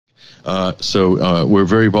So we're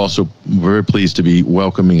very pleased to be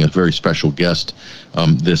welcoming a very special guest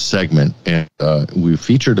this segment. And we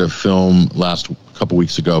featured a film couple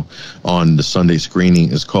weeks ago on the Sunday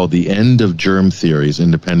screening. It's called The End of Germ Theories,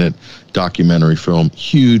 independent documentary film,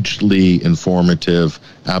 hugely informative,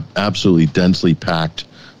 absolutely densely packed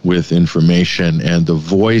with information. And the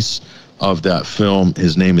voice of that film,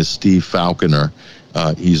 his name is Steve Falconer.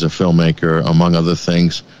 He's a filmmaker, among other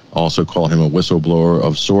things. Also call him a whistleblower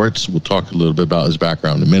of sorts. We'll talk a little bit about his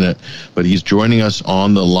background in a minute. But he's joining us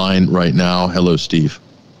on the line right now. Hello, Steve.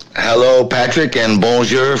 Hello, Patrick, and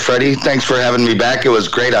bonjour, Freddie. Thanks for having me back. It was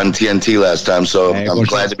great on TNT last time, so I'm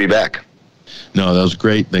glad to be back. No, that was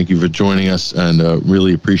great. Thank you for joining us, and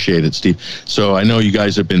really appreciate it, Steve. So I know you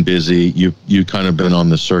guys have been busy. You kind of been on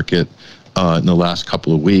the circuit in the last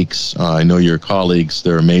couple of weeks. I know your colleagues;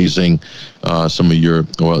 they're amazing. Some of your,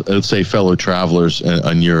 well, let's say, fellow travelers,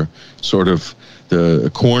 on your sort of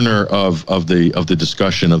the corner of the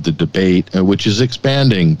discussion, of the debate, which is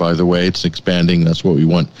expanding. By the way, it's expanding. That's what we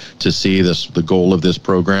want to see. That's the goal of this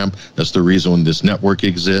program. That's the reason this network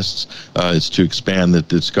exists. Is to expand the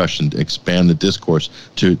discussion, to expand the discourse,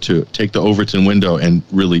 to take the Overton window and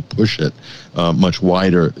really push it much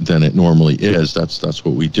wider than it normally is. That's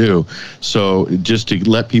what we do. So just to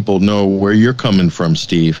let people know where you're coming from,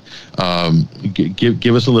 Steve,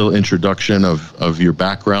 give us a little introduction of your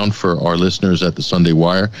background for our listeners at the Sunday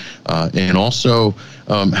Wire, and also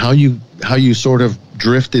how you sort of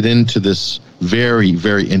drifted into this very,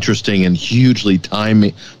 very interesting and hugely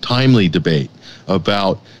timely debate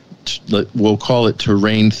about, we'll call it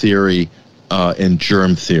terrain theory and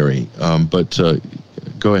germ theory. But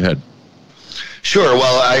go ahead. Sure.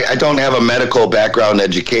 Well, I don't have a medical background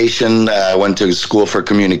education. I went to school for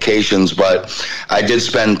communications, but I did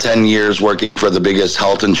spend 10 years working for the biggest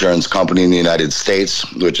health insurance company in the United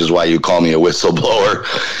States, which is why you call me a whistleblower.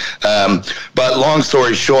 But long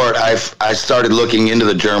story short, I started looking into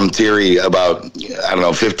the germ theory about,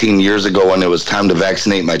 15 years ago when it was time to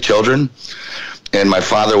vaccinate my children. And my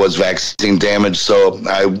father was vaccine damaged, so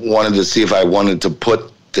I wanted to see if I wanted to put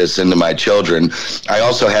this into my children. I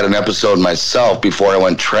also had an episode myself before I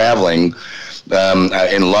went traveling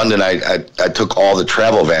in London. I took all the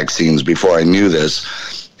travel vaccines before I knew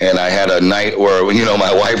this, and I had a night where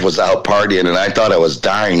my wife was out partying and I thought I was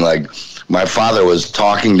dying. Like, my father was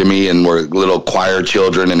talking to me and we're little choir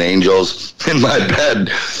children and angels in my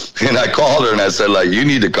bed, and I called her and I said, like, you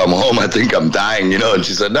need to come home, I think I'm dying, and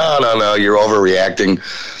she said, no, you're overreacting.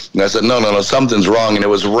 And I said, no, something's wrong. And it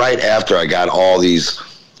was right after I got all these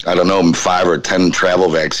 5 or 10 travel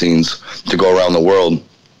vaccines to go around the world.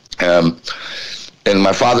 And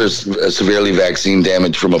my father's severely vaccine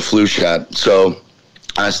damaged from a flu shot. So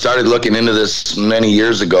I started looking into this many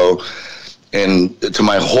years ago. And to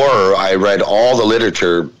my horror, I read all the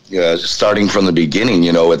literature, starting from the beginning,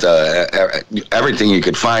 with everything you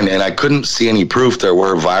could find. And I couldn't see any proof there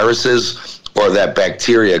were viruses or that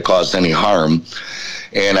bacteria caused any harm.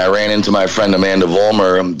 And I ran into my friend Amanda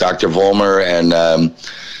Vollmer, Dr. Vollmer, and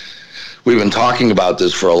we've been talking about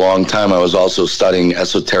this for a long time. I was also studying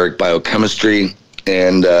esoteric biochemistry,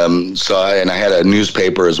 and I had a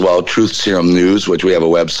newspaper as well, Truth Serum News, which we have a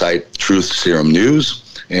website, Truth Serum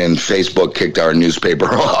News, and Facebook kicked our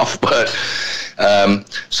newspaper off. But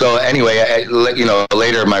so anyway,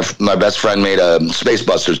 later my best friend made a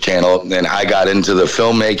Spacebusters channel, and I got into the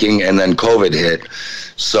filmmaking, and then COVID hit.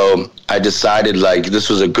 So I decided, like, this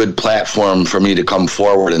was a good platform for me to come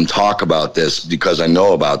forward and talk about this because I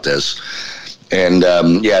know about this. And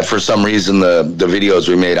for some reason, the videos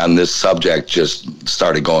we made on this subject just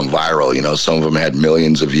started going viral. Some of them had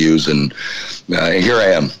millions of views, and here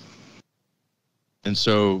I am. And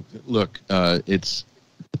so, look, it's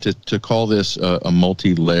to call this a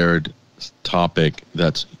multi-layered topic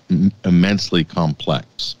that's immensely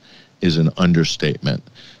complex is an understatement.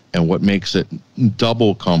 And what makes it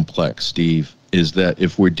double complex, Steve, is that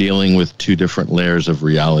if we're dealing with two different layers of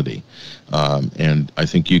reality, and I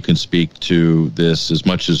think you can speak to this as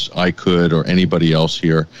much as I could or anybody else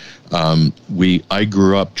here, I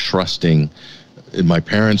grew up trusting. My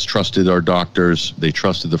parents trusted our doctors. They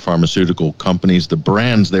trusted the pharmaceutical companies, the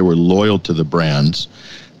brands. They were loyal to the brands.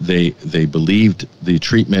 They believed the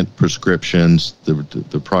treatment prescriptions,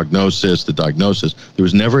 the prognosis, the diagnosis. There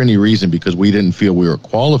was never any reason, because we didn't feel we were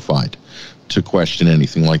qualified to question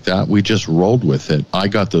anything like that. We just rolled with it. I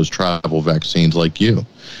got those travel vaccines like you.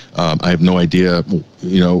 I have no idea,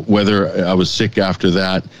 whether I was sick after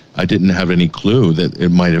that. I didn't have any clue that it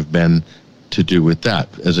might have been to do with that,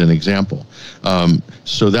 as an example.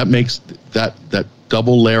 So that makes that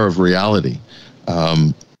double layer of reality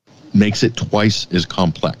makes it twice as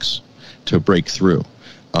complex to break through.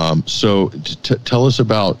 So tell us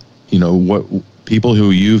about, what people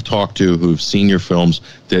who you've talked to who've seen your films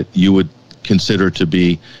that you would consider to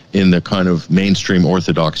be in the kind of mainstream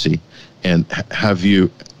orthodoxy, and have you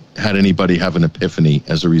had anybody have an epiphany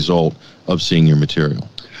as a result of seeing your material?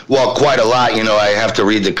 Well, quite a lot. I have to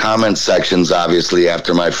read the comment sections, obviously,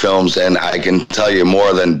 after my films, and I can tell you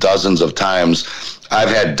more than dozens of times I've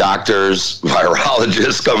had doctors,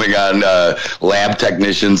 virologists coming on, lab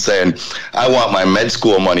technicians saying, I want my med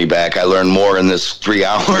school money back. I learned more in this 3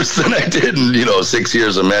 hours than I did in, 6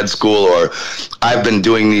 years of med school. Or I've been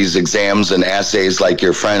doing these exams and assays like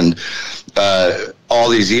your friend all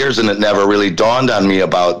these years, and it never really dawned on me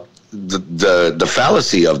about the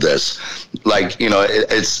fallacy of this. Like,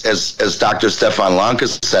 it's as Dr. Stefan Lanka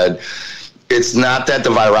said, it's not that the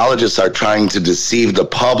virologists are trying to deceive the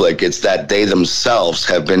public. It's that they themselves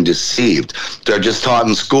have been deceived. They're just taught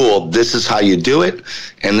in school, this is how you do it,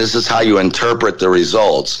 and this is how you interpret the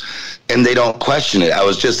results. And they don't question it. I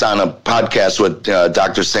was just on a podcast with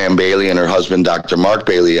Dr. Sam Bailey and her husband, Dr. Mark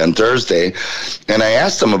Bailey, on Thursday, and I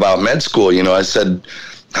asked them about med school. I said,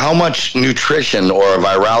 how much nutrition or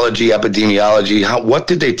virology, epidemiology, what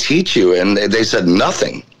did they teach you? And they said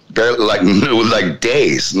nothing. Barely, like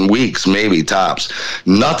days and weeks, maybe tops.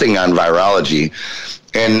 Nothing on virology.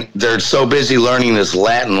 And they're so busy learning this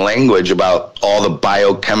Latin language about all the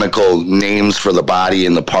biochemical names for the body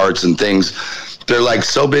and the parts and things. They're like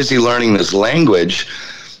so busy learning this language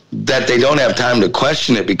that they don't have time to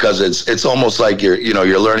question it, because it's almost like you're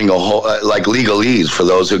learning a whole like legalese for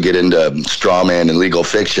those who get into straw man and legal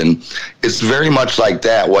fiction. It's very much like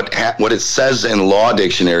that. What it says in law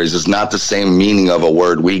dictionaries is not the same meaning of a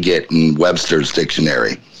word we get in Webster's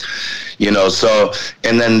dictionary. So,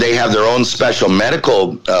 and then they have their own special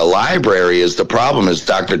medical library. Is the problem, as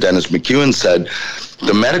Dr. Dennis McEwen said,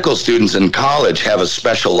 the medical students in college have a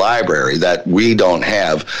special library that we don't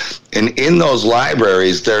have. And in those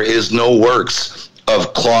libraries, there is no works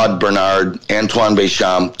of Claude Bernard, Antoine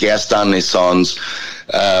Béchamp, Gaston Naissons,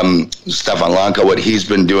 Stefan Lanka, what he's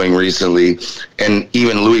been doing recently, and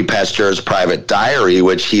even Louis Pasteur's private diary,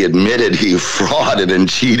 which he admitted he frauded and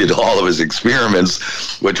cheated all of his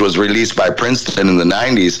experiments, which was released by Princeton in the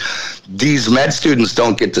 90s. These med students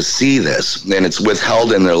don't get to see this, and it's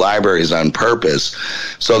withheld in their libraries on purpose.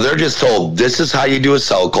 So they're just told, this is how you do a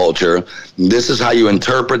cell culture, this is how you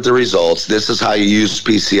interpret the results, this is how you use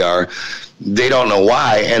PCR. They don't know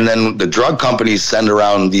why. And then the drug companies send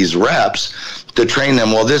around these reps to train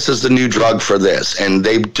them. Well, this is the new drug for this. And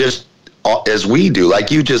they just, as we do, like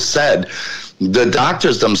you just said, the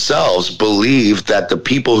doctors themselves believe that the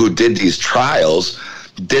people who did these trials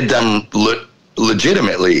did them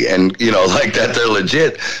legitimately, and like that they're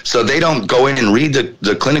legit. So they don't go in and read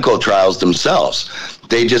the clinical trials themselves.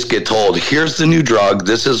 They just get told, here's the new drug,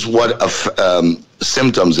 this is what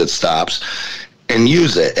symptoms it stops, and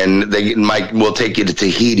use it. And they will take you to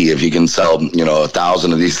Tahiti if you can sell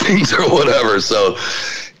 1,000 of these things or whatever. So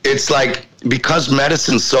it's like, because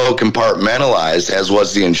medicine's so compartmentalized, as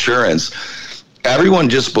was the insurance, everyone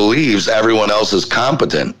just believes everyone else is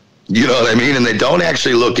competent. You know what I mean? And they don't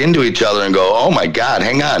actually look into each other and go, oh my God,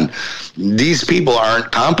 hang on. These people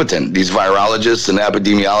aren't competent. These virologists and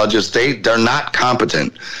epidemiologists, they're not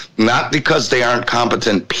competent. Not because they aren't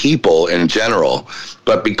competent people in general,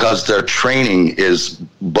 but because their training is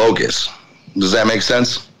bogus. Does that make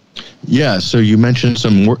sense? Yeah, so you mentioned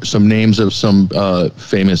some names of some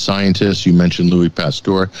famous scientists. You mentioned Louis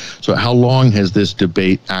Pasteur. So how long has this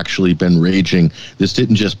debate actually been raging? This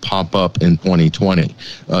didn't just pop up in 2020,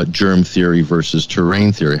 germ theory versus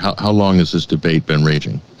terrain theory. How long has this debate been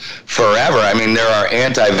raging? Forever. I mean, there are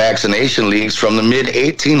anti-vaccination leagues from the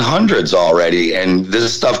mid-1800s already, and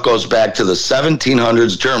this stuff goes back to the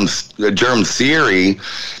 1700s. Germ theory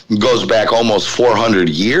goes back almost 400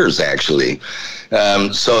 years, actually.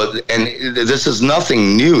 And this is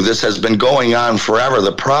nothing new. This has been going on forever.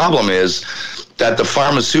 The problem is that the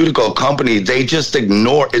pharmaceutical company, they just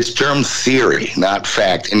ignore, it's germ theory, not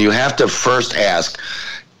fact. And you have to first ask,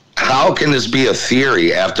 how can this be a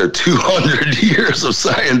theory after 200 years of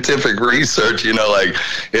scientific research?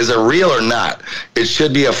 Is it real or not? It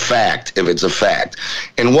should be a fact if it's a fact.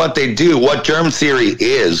 And what they do, what germ theory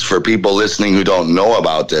is, for people listening who don't know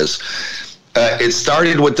about this, it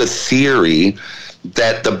started with the theory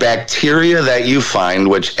that the bacteria that you find,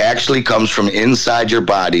 which actually comes from inside your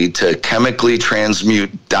body to chemically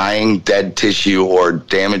transmute dying dead tissue or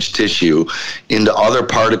damaged tissue into other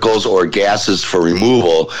particles or gases for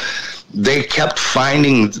removal, they kept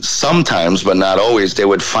finding, sometimes but not always, they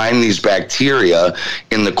would find these bacteria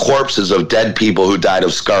in the corpses of dead people who died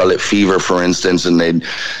of scarlet fever, for instance, and they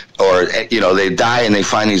die and they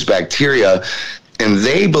find these bacteria. and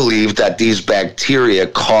they believe that these bacteria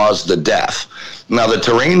cause the death. Now, the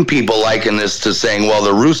terrain people liken this to saying, well,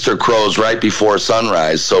 the rooster crows right before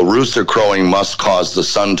sunrise, so rooster crowing must cause the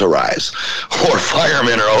sun to rise. Or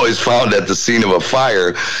firemen are always found at the scene of a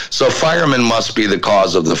fire, so firemen must be the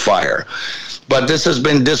cause of the fire. But this has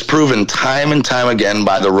been disproven time and time again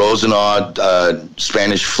by the Rosenau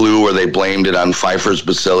Spanish flu, where they blamed it on Pfeiffer's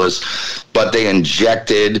bacillus. But they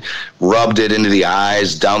injected, rubbed it into the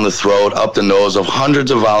eyes, down the throat, up the nose of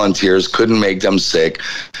hundreds of volunteers, couldn't make them sick.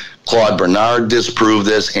 Claude Bernard disproved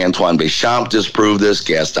this. Antoine Béchamp disproved this.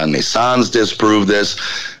 Gaston Naessens disproved this.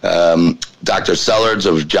 Dr. Sellards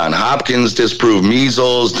of Johns Hopkins disproved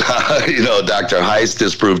measles. Dr. Heiss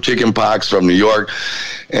disproved chickenpox from New York.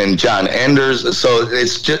 And John Enders. So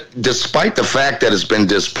it's just, despite the fact that it's been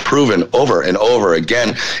disproven over and over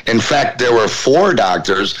again. In fact, there were 4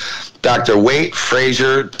 doctors, Dr. Waite,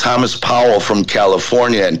 Fraser, Thomas Powell from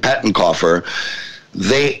California, and Pettenkofer.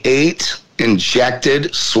 They ate,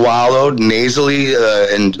 injected, swallowed, nasally,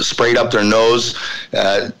 and sprayed up their nose,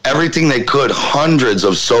 everything they could, hundreds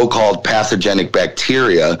of so-called pathogenic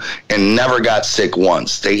bacteria, and never got sick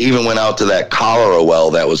once. They even went out to that cholera well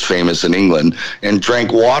that was famous in England and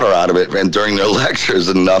drank water out of it and during their lectures,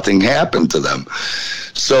 and nothing happened to them.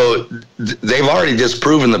 So they've already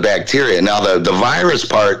disproven the bacteria. Now, the virus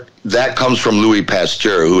part, that comes from Louis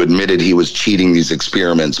Pasteur, who admitted he was cheating these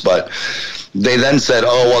experiments, but they then said,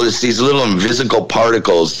 oh, well, it's these little invisible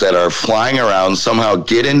particles that are flying around, somehow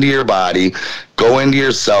get into your body, go into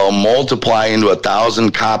your cell, multiply into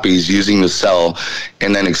 1,000 copies using the cell,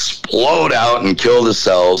 and then explode out and kill the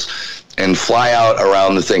cells and fly out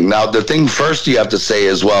around the thing. Now, the thing first you have to say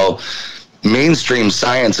is, well, mainstream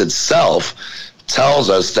science itself tells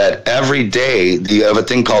us that every day you have a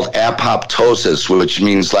thing called apoptosis, which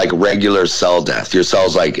means like regular cell death. Your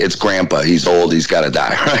cell's like, it's grandpa, he's old, he's got to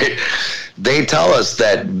die, right? They tell us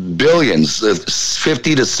that billions,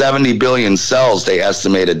 50 to 70 billion cells, they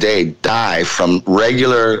estimate a day, die from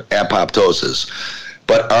regular apoptosis.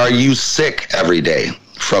 But are you sick every day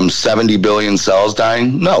from 70 billion cells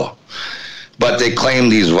dying? No. But they claim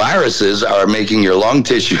these viruses are making your lung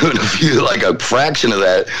tissue, and if you like a fraction of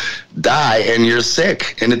that, die, and you're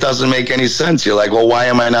sick. And it doesn't make any sense. You're like, well, why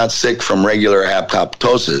am I not sick from regular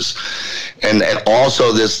apoptosis? And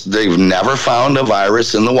also this, they've never found a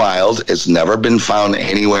virus in the wild. It's never been found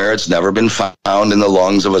anywhere. It's never been found in the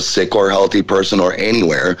lungs of a sick or healthy person or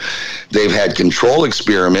anywhere. They've had control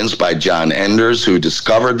experiments by John Enders, who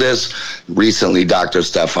discovered this. Recently, Dr.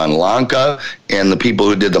 Stefan Lanka and the people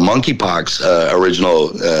who did the monkeypox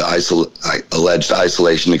original alleged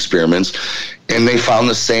isolation experiments. And they found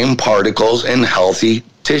the same particles in healthy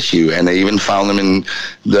tissue, and they even found them in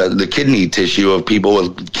the kidney tissue of people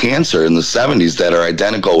with cancer in the 70s that are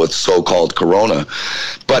identical with so-called corona.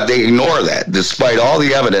 But they ignore that. Despite all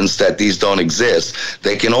the evidence that these don't exist,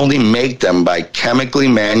 they can only make them by chemically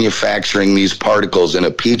manufacturing these particles in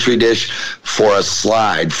a petri dish for a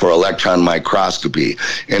slide for electron microscopy.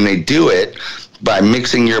 And they do it by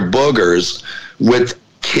mixing your boogers with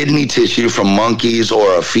kidney tissue from monkeys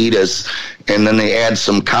or a fetus, and then they add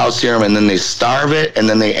some cow serum, and then they starve it, and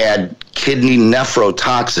then they add kidney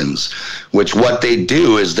nephrotoxins, which what they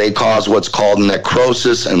do is they cause what's called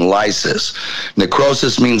necrosis and lysis.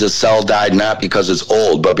 Necrosis means a cell died not because it's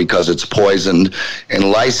old, but because it's poisoned,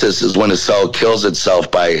 and lysis is when a cell kills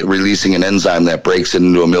itself by releasing an enzyme that breaks it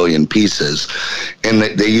into a million pieces. And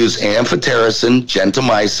they use amphotericin,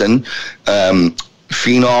 gentamicin,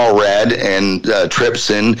 phenol red, and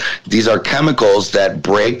trypsin. These are chemicals that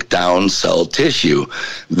break down cell tissue.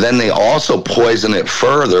 Then they also poison it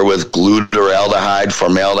further with glutaraldehyde,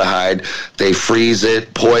 formaldehyde. They freeze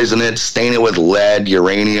it, poison it, stain it with lead,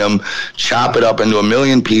 uranium, chop it up into a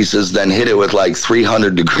million pieces, then hit it with like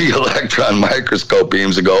 300-degree electron microscope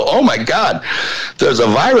beams and go, oh my God, there's a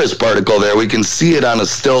virus particle there. We can see it on a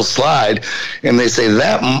still slide. And they say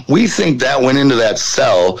that we think that went into that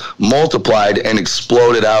cell, multiplied, and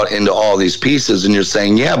exploded out into all these pieces. And you're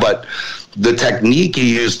saying, yeah, but the technique you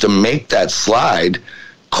use to make that slide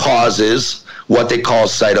causes what they call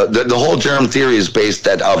the whole germ theory is based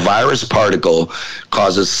that a virus particle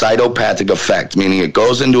causes cytopathic effect, meaning it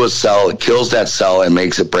goes into a cell, it kills that cell and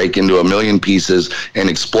makes it break into a million pieces and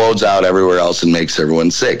explodes out everywhere else and makes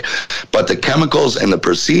everyone sick. But the chemicals and the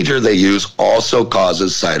procedure they use also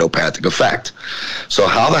causes cytopathic effect. So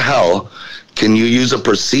how the hell can you use a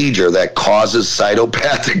procedure that causes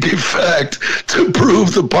cytopathic effect to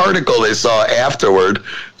prove the particle they saw afterward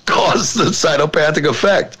caused the cytopathic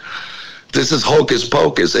effect? This is hocus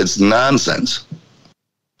pocus. It's nonsense.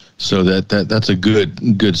 So that's a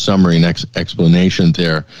good summary and explanation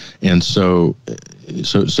there. And so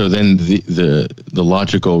then the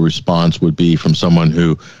logical response would be from someone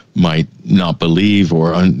who might not believe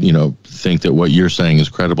or think that what you're saying is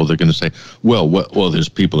credible. They're going to say, well, there's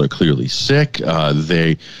people are clearly sick.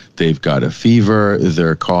 They've got a fever.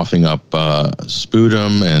 They're coughing up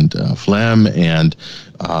sputum and phlegm, and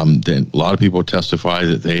then a lot of people testify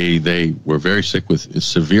that they were very sick with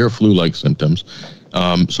severe flu-like symptoms.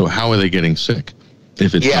 So how are they getting sick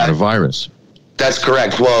if it's not a virus? That's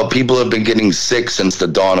correct. Well, people have been getting sick since the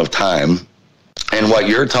dawn of time. And what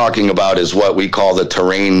you're talking about is what we call the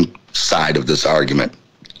terrain side of this argument.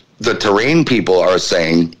 The terrain people are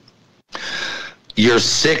saying you're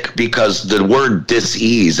sick because the word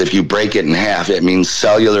dis-ease, if you break it in half, it means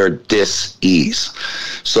cellular dis-ease.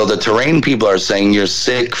 So the terrain people are saying you're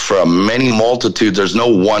sick from many multitudes. There's no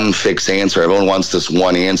one fixed answer. Everyone wants this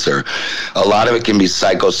one answer. A lot of it can be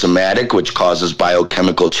psychosomatic, which causes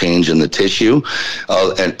biochemical change in the tissue,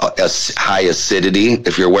 and high acidity.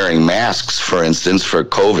 If you're wearing masks, for instance, for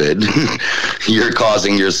COVID, you're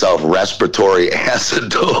causing yourself respiratory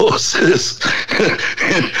acidosis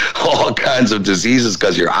and all kinds of diseases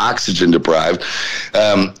because you're oxygen deprived.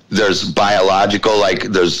 There's biological, like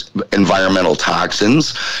there's environmental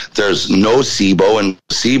toxins. There's nocebo and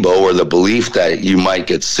placebo, where the belief that you might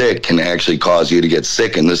get sick can actually cause you to get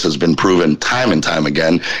sick. And this has been proven time and time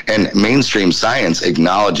again. And mainstream science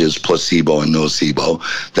acknowledges placebo and nocebo.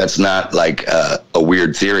 That's not like a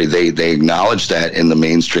weird theory. They acknowledge that in the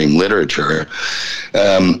mainstream literature.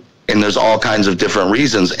 And there's all kinds of different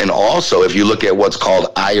reasons. And also, if you look at what's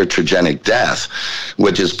called iatrogenic death,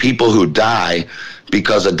 which is people who die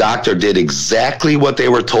because a doctor did exactly what they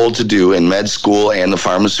were told to do in med school and the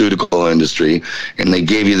pharmaceutical industry, and they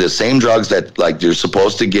gave you the same drugs that like you're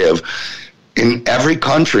supposed to give. In every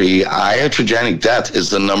country, iatrogenic death is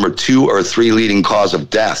the number 2 or 3 leading cause of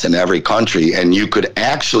death in every country. And you could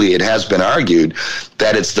actually, it has been argued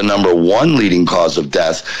that it's the number 1 leading cause of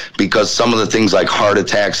death because some of the things like heart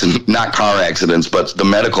attacks and not car accidents, but the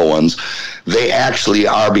medical ones, they actually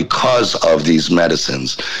are because of these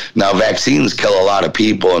medicines. Now, vaccines kill a lot of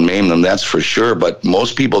people and maim them, that's for sure. But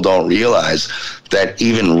most people don't realize that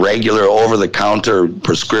even regular over-the-counter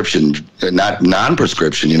prescription, not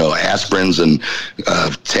non-prescription, aspirins and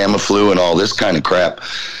Tamiflu and all this kind of crap,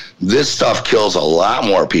 this stuff kills a lot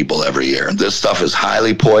more people every year. This stuff is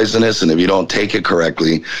highly poisonous, and if you don't take it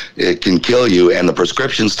correctly, it can kill you. And the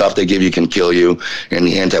prescription stuff they give you can kill you, and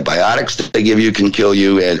the antibiotics that they give you can kill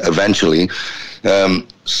you eventually.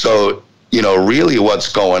 So really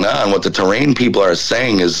what's going on, what the terrain people are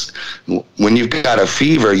saying is when you've got a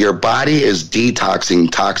fever, your body is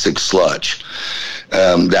detoxing toxic sludge.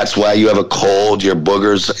 That's why you have a cold, your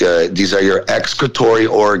boogers, these are your excretory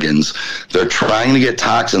organs. They're trying to get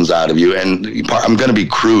toxins out of you. And I'm going to be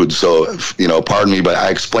crude, so, pardon me, but I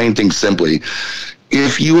explain things simply.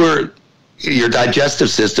 If your digestive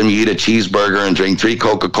system, you eat a cheeseburger and drink 3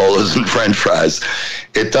 Coca-Colas and French fries,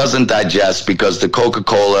 it doesn't digest because the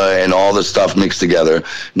Coca-Cola and all the stuff mixed together.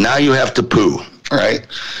 Now you have to poo, right?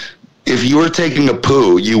 If you were taking a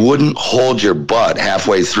poo, you wouldn't hold your butt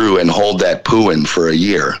halfway through and hold that poo in for a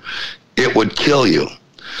year. It would kill you.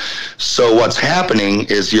 So what's happening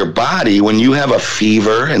is your body, when you have a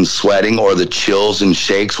fever and sweating or the chills and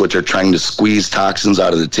shakes, which are trying to squeeze toxins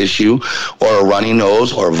out of the tissue, or a runny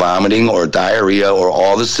nose or vomiting or diarrhea or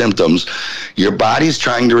all the symptoms, your body's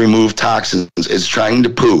trying to remove toxins. It's trying to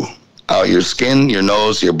poo out your skin, your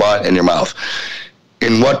nose, your butt, and your mouth.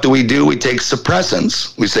 And what do? We take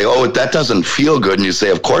suppressants. We say, that doesn't feel good. And you say,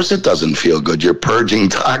 of course it doesn't feel good. You're purging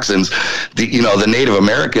toxins. The Native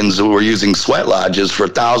Americans who were using sweat lodges for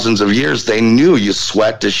thousands of years, they knew you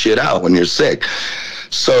sweat the shit out when you're sick.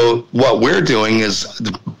 So what we're doing is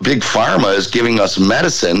Big Pharma is giving us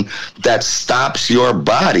medicine that stops your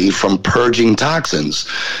body from purging toxins.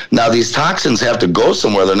 Now, these toxins have to go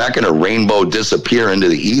somewhere. They're not going to rainbow disappear into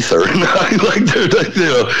the ether.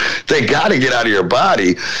 They got to get out of your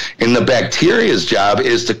body. And the bacteria's job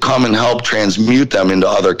is to come and help transmute them into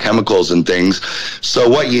other chemicals and things. So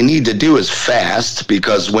what you need to do is fast,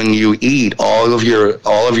 because when you eat, all of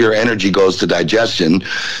your energy goes to digestion.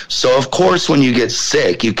 So, of course, when you get sick,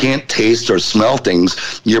 you can't taste or smell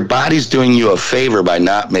things. Your body's doing you a favor by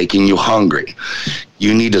not making you hungry.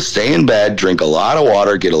 You need to stay in bed, drink a lot of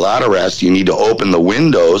water, get a lot of rest. You need to open the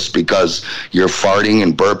windows because you're farting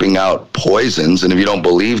and burping out poisons. And if you don't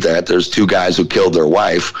believe that, there's 2 guys who killed their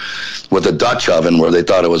wife with a Dutch oven where they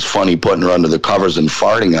thought it was funny putting her under the covers and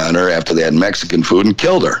farting on her after they had Mexican food, and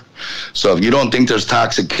killed her. So if you don't think there's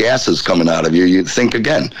toxic gases coming out of you, you think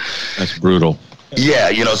again. That's brutal.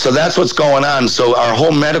 Yeah, so that's what's going on. So our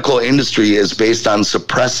whole medical industry is based on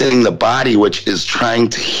suppressing the body, which is trying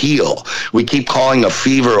to heal. We keep calling a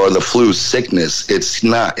fever or the flu sickness. It's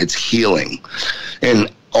not, it's healing.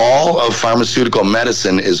 And all of pharmaceutical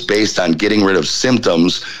medicine is based on getting rid of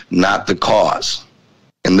symptoms, not the cause.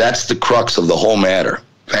 And that's the crux of the whole matter.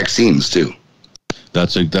 Vaccines, too.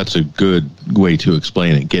 That's a good way to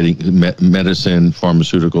explain it. Getting medicine,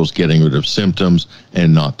 pharmaceuticals, getting rid of symptoms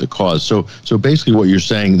and not the cause. So basically, what you're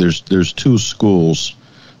saying, there's two schools.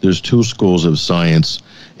 There's two schools of science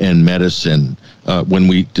and medicine. When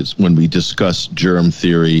we discuss germ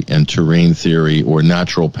theory and terrain theory, or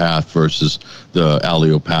natural path versus the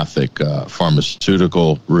allopathic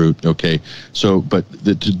pharmaceutical route. Okay, so but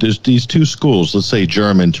there's these two schools. Let's say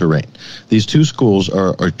germ and terrain. These two schools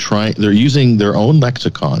are trying. They're using their own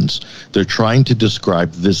lexicons. They're trying to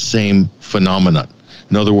describe this same phenomenon.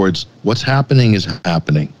 In other words, what's happening is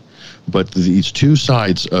happening. But these two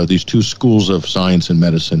sides, these two schools of science and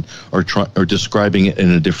medicine, are describing it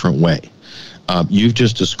in a different way. You've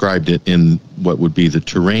just described it in what would be the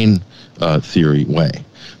terrain theory way.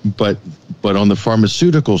 But on the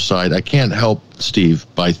pharmaceutical side, I can't help, Steve,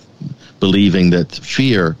 by believing that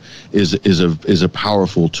fear is a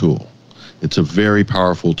powerful tool. It's a very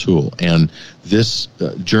powerful tool, and this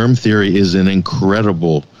germ theory is an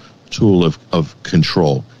incredible tool of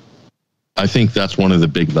control. I think that's one of the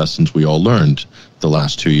big lessons we all learned the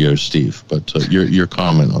last 2 years, Steve. But your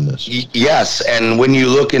comment on this? Yes, and when you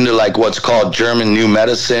look into like what's called German New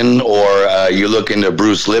Medicine, or you look into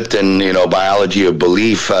Bruce Lipton, biology of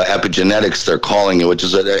belief, epigenetics, they're calling it, which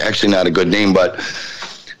is actually not a good name. But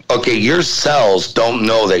okay, your cells don't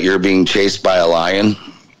know that you're being chased by a lion.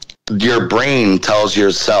 Your brain tells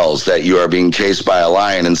your cells that you are being chased by a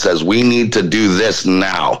lion and says, we need to do this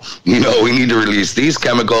now. We need to release these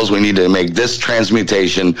chemicals. We need to make this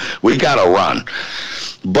transmutation. We got to run.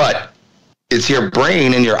 But it's your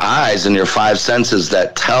brain and your eyes and your five senses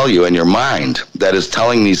that tell you, and your mind that is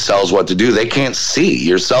telling these cells what to do. They can't see.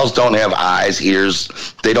 Your cells don't have eyes,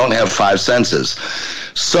 ears. They don't have five senses.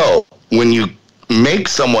 So when you make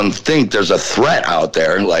someone think there's a threat out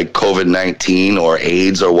there like COVID-19 or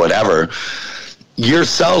AIDS or whatever, your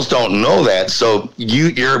cells don't know that. So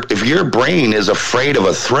if your brain is afraid of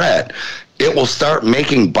a threat, it will start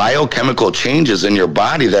making biochemical changes in your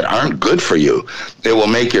body that aren't good for you. It will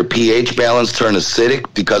make your pH balance turn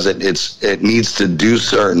acidic because it needs to do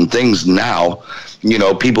certain things now.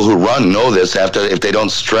 People who run know this. If they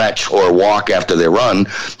don't stretch or walk after they run,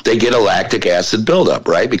 they get a lactic acid buildup,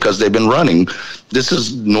 right? Because they've been running. This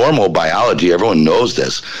is normal biology. Everyone knows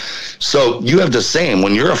this. So you have the same.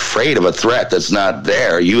 When you're afraid of a threat that's not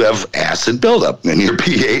there, you have acid buildup, and your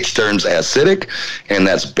pH turns acidic, and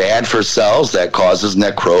that's bad for cells. That causes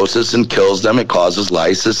necrosis and kills them. It causes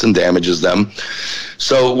lysis and damages them.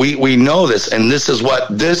 So we know this, and this is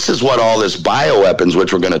what all this bioweapons,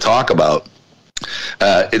 which we're going to talk about.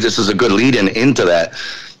 This is a good lead-in into that.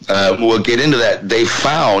 We'll get into that. They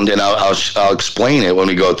found, and I'll explain it when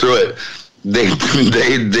we go through it. They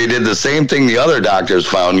did the same thing the other doctors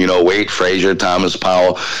found. Waite, Fraser, Thomas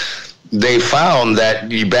Powell. They found that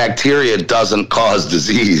bacteria doesn't cause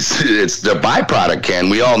disease. It's the byproduct can.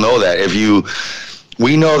 We all know that.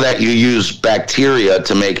 We know that you use bacteria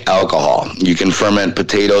to make alcohol. You can ferment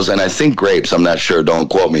potatoes and I think grapes. I'm not sure. Don't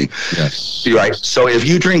quote me. Yes. Right. So if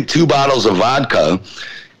you drink 2 bottles of vodka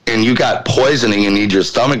and you got poisoning and need your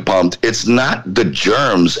stomach pumped, it's not the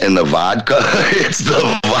germs in the vodka. It's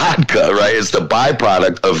the vodka, right? It's the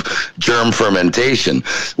byproduct of germ fermentation,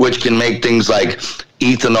 which can make things like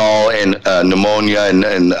ethanol and pneumonia and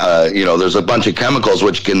there's a bunch of chemicals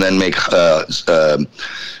which can then make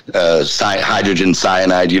hydrogen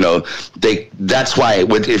cyanide. That's why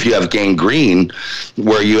if you have gangrene,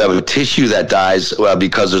 where you have a tissue that dies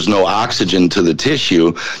because there's no oxygen to the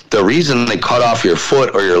tissue, the reason they cut off your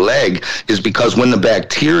foot or your leg is because when the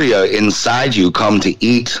bacteria inside you come to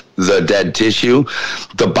eat the dead tissue,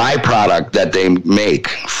 the byproduct that they make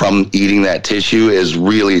from eating that tissue is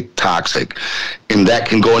really toxic. And that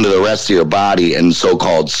can go into the rest of your body and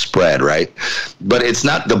so-called spread, right? But it's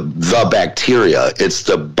not the bacteria. It's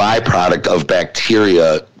the byproduct of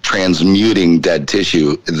bacteria transmuting dead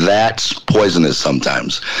tissue. That's poisonous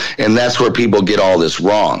sometimes. And that's where people get all this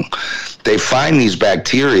wrong. They find these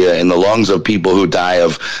bacteria in the lungs of people who die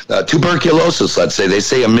of tuberculosis, let's say. They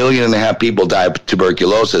say 1.5 million people die of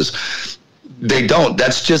tuberculosis. They don't.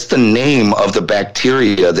 That's just the name of the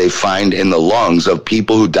bacteria they find in the lungs of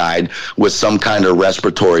people who died with some kind of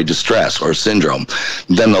respiratory distress or syndrome.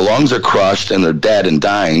 Then the lungs are crushed and they're dead and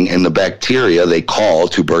dying, and the bacteria they call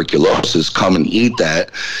tuberculosis come and eat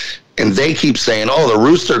that. And they keep saying, oh, the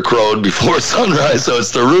rooster crowed before sunrise, so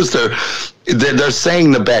it's the rooster. They're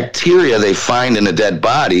saying the bacteria they find in a dead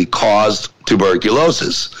body caused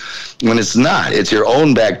tuberculosis, when it's not. It's your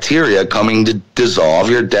own bacteria coming to dissolve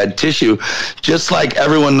your dead tissue. Just like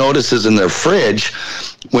everyone notices in their fridge,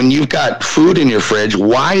 when you've got food in your fridge,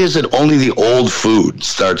 why is it only the old food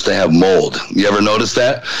starts to have mold? You ever notice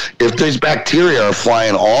that? If these bacteria are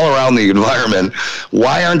flying all around the environment,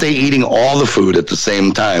 why aren't they eating all the food at the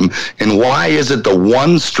same time? And why is it the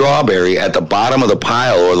one strawberry at the bottom of the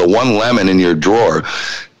pile or the one lemon in your drawer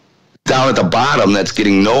down at the bottom that's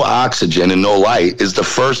getting no oxygen and no light is the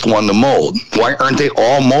first one to mold? Why aren't they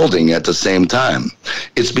all molding at the same time?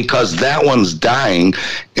 It's because that one's dying,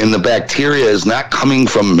 and the bacteria is not coming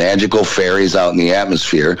from magical fairies out in the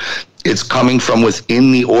atmosphere. It's coming from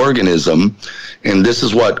within the organism. And this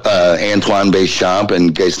is what Antoine Béchamp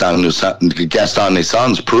and Gaston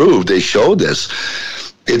Naissans proved. They showed this.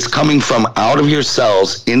 It's coming from out of your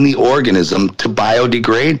cells in the organism to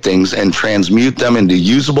biodegrade things and transmute them into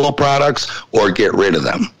usable products or get rid of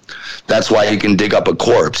them. That's why you can dig up a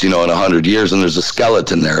corpse, in 100 years and there's a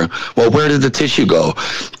skeleton there. Well, where did the tissue go?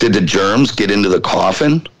 Did the germs get into the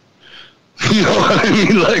coffin? You know what I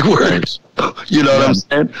mean? Like, where? You know what I'm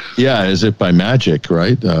saying? Yeah, is it by magic,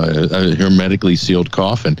 right? A hermetically sealed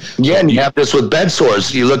coffin. Yeah, and you have this with bed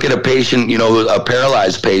sores. You look at a patient, a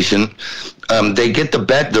paralyzed patient, they get the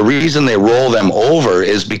bed. The reason they roll them over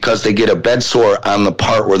is because they get a bed sore on the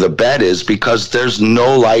part where the bed is, because there's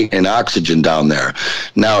no light and oxygen down there.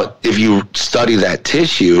 Now, if you study that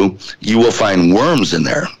tissue, you will find worms in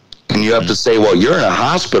there. And you have to say, well, you're in a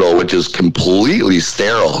hospital which is completely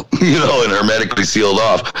sterile, and hermetically sealed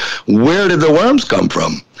off. Where did the worms come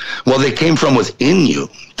from? Well, they came from within you.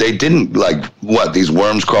 They didn't, these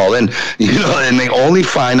worms crawl in, and they only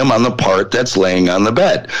find them on the part that's laying on the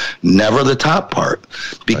bed, never the top part,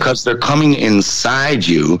 because they're coming inside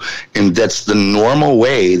you, and that's the normal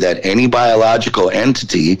way that any biological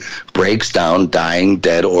entity breaks down dying,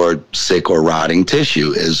 dead, or sick or rotting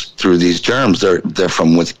tissue is through these germs. They're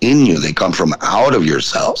from within you. They come from out of your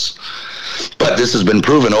cells. But this has been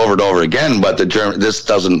proven over and over again, but this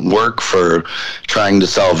doesn't work for trying to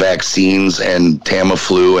sell vaccines and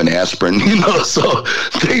Tamiflu and aspirin, so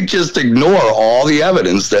they just ignore all the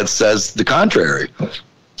evidence that says the contrary.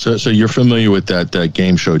 So you're familiar with that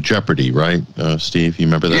game show Jeopardy, right, Steve? You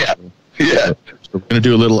remember that? Yeah. So we're going to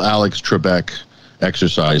do a little Alex Trebek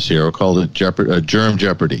exercise here. We'll call it Germ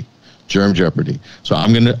Jeopardy. Germ Jeopardy. So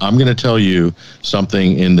I'm gonna tell you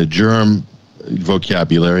something in the germ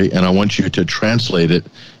vocabulary, and I want you to translate it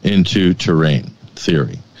into terrain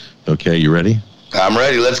theory. Okay, you ready? I'm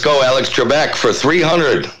ready. Let's go, Alex Trebek, for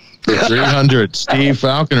 300. For 300. Steve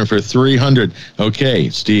Falconer for 300. Okay,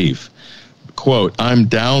 Steve. Quote, I'm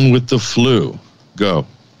down with the flu. Go.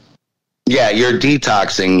 Yeah, you're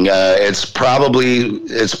detoxing. It's probably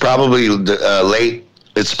late.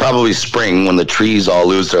 It's probably spring when the trees all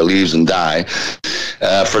lose their leaves and die.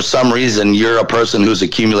 For some reason, you're a person who's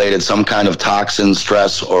accumulated some kind of toxin,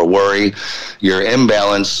 stress, or worry. You're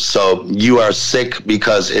imbalanced, so you are sick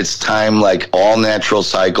because it's time, like all natural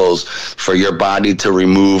cycles, for your body to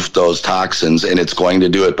remove those toxins, and it's going to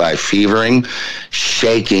do it by fevering,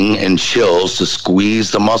 shaking, and chills to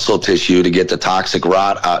squeeze the muscle tissue to get the toxic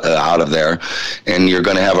rot out of there. And you're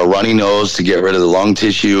going to have a runny nose to get rid of the lung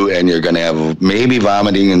tissue, and you're going to have maybe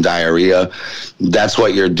vomiting and diarrhea. That's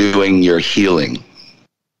what you're doing. You're healing.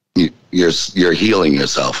 You're healing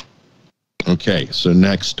yourself. Okay, so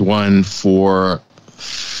next one for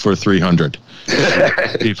 300.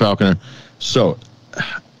 Steve Falconer. So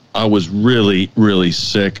I was really, really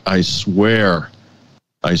sick. I swear,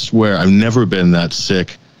 I've never been that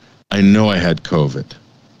sick. I know I had COVID.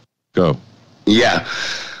 Go. Yeah.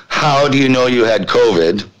 How do you know you had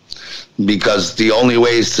COVID? Because the only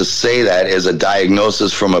ways to say that is a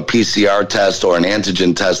diagnosis from a PCR test or an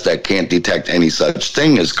antigen test that can't detect any such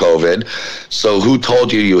thing as COVID. So who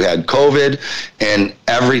told you had COVID? And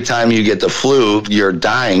every time you get the flu, you're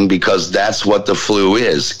dying, because that's what the flu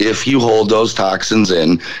is. If you hold those toxins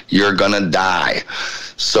in, you're going to die.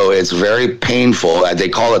 So it's very painful. They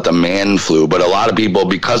call it the man flu, but a lot of people,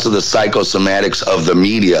 because of the psychosomatics of the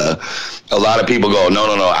media, a lot of people go, no,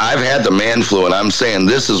 I've had the man flu, and I'm saying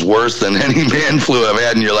this is worse than any man flu I've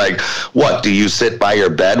had. And you're like, what, do you sit by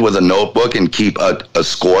your bed with a notebook and keep a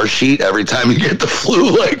score sheet every time you get the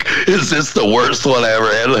flu? Like, is this the worst one I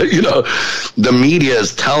ever had? Like, the media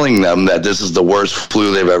is telling them that this is the worst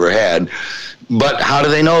flu they've ever had. But how do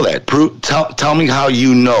they know that? Tell me how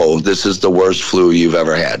you know this is the worst flu you've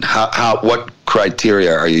ever had. What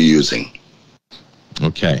criteria are you using?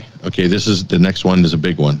 Okay. This is the next one is a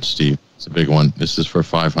big one, Steve. It's a big one. This is for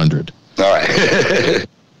 500. All right.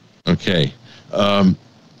 Okay.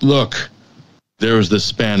 Look, there was the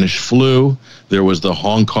Spanish flu. There was the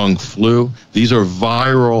Hong Kong flu. These are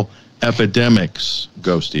viral epidemics.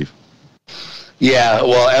 Go, Steve. Yeah,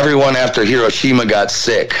 well, everyone after Hiroshima got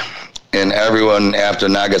sick, and everyone after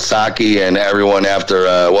Nagasaki, and everyone after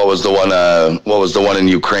what was the one in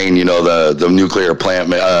Ukraine? You know, the nuclear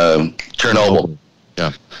plant, Chernobyl.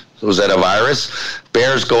 Yeah. Was that a virus?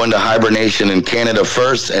 Bears go into hibernation in Canada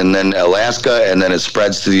first, and then Alaska, and then it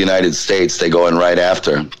spreads to the United States. They go in right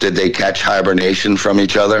after. Did they catch hibernation from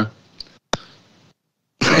each other?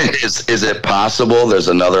 Is it possible? There's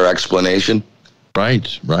another explanation.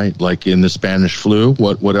 Right. Like in the Spanish flu,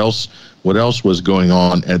 what else was going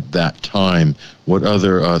on at that time? What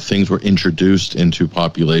other things were introduced into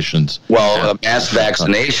populations? Well, mass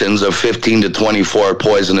vaccinations of 15 to 24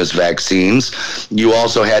 poisonous vaccines. You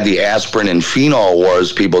also had the aspirin and phenol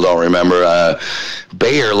wars. People don't remember.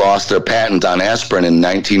 Bayer lost their patent on aspirin in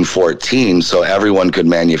 1914, so everyone could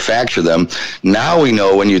manufacture them. Now we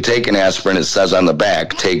know when you take an aspirin, it says on the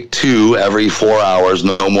back, take 2 every 4 hours,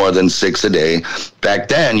 no more than 6 a day. Back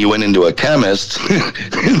then, you went into a chemist,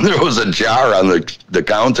 and there was a jar on the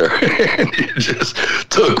counter, and you just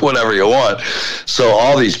took whatever you want. So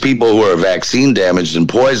all these people who are vaccine damaged and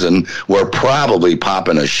poisoned were probably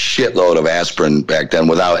popping a shitload of aspirin back then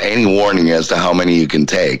without any warning as to how many you can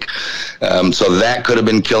take. So that could have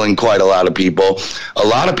been killing quite a lot of people. A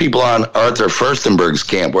lot of people on Arthur Furstenberg's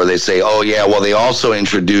camp where they say, oh, yeah, well, they also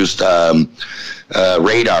introduced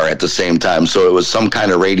radar at the same time. So it was some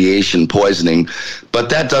kind of radiation poisoning. But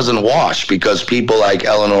that doesn't wash because people like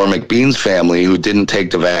Eleanor McBean's family who didn't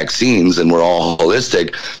take the vaccines and were all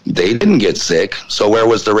holistic, they didn't get sick. So where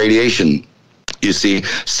was the radiation? You see,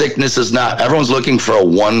 sickness is not, everyone's looking for a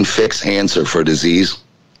one fixed answer for disease.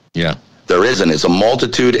 Yeah. There isn't. It's a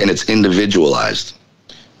multitude and it's individualized.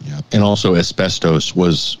 Yeah. And also asbestos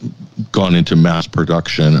was gone into mass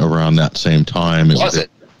production around that same time. Was it?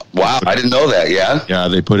 Wow, I didn't know that, yeah? Yeah,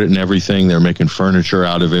 they put it in everything. They're making furniture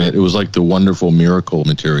out of it. It was like the wonderful miracle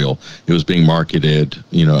material. It was being marketed,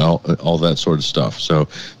 all that sort of stuff. So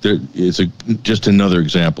it's just another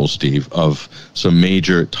example, Steve, of some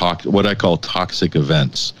major what I call toxic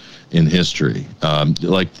events in history,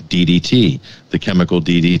 like DDT. The chemical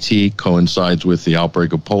DDT coincides with the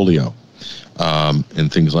outbreak of polio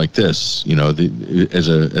and things like this, as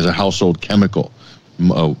a household chemical.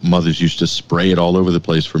 Mothers used to spray it all over the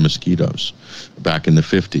place for mosquitoes back in the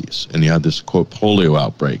 50s. And you had this, quote, polio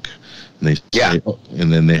outbreak. And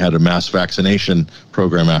and then they had a mass vaccination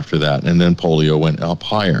program after that. And then polio went up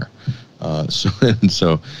higher. You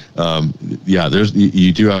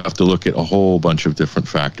do have to look at a whole bunch of different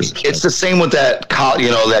factors. It's the same with that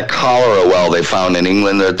cholera well they found in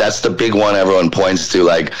England. That's the big one everyone points to.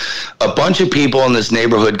 Like a bunch of people in this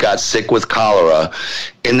neighborhood got sick with cholera,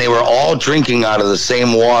 and they were all drinking out of the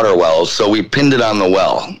same water wells. So we pinned it on the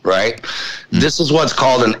well, right? Mm-hmm. This is what's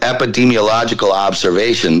called an epidemiological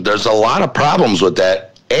observation. There's a lot of problems with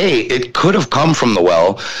that. It could have come from the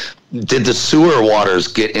well. Did the sewer waters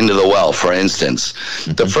get into the well, for instance?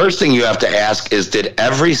 Mm-hmm. The first thing you have to ask is, did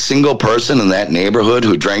every single person in that neighborhood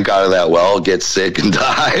who drank out of that well get sick and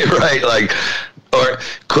die, right? Or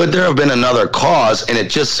could there have been another cause, and it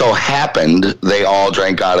just so happened they all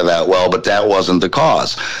drank out of that well, but that wasn't the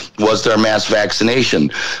cause? Was there mass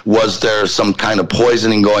vaccination? Was there some kind of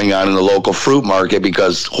poisoning going on in the local fruit market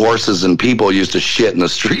because horses and people used to shit in the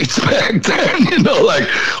streets back then?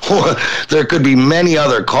 There could be many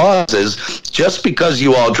other causes. Just because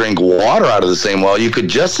you all drink water out of the same well, you could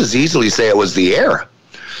just as easily say it was the air.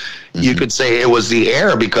 Mm-hmm. You could say it was the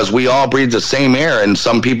air because we all breathe the same air and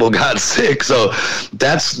some people got sick. So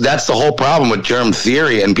that's the whole problem with germ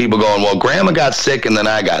theory and people going, well, grandma got sick and then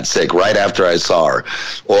I got sick right after I saw her.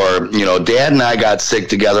 Or, dad and I got sick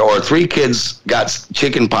together. Or 3 kids got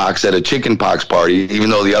chicken pox at a chicken pox party, even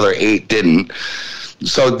though the other 8 didn't.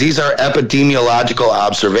 So these are epidemiological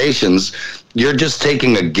observations. You're just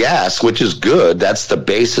taking a guess, which is good. That's the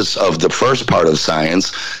basis of the first part of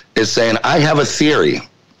science, is saying, I have a theory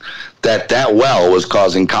that well was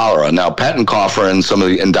causing cholera. Now, Pettenkofer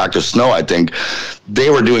and Dr. Snow, I think, they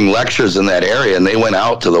were doing lectures in that area, and they went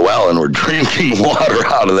out to the well and were drinking water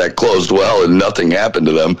out of that closed well, and nothing happened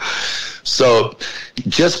to them. So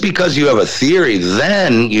just because you have a theory,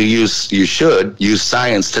 then you should use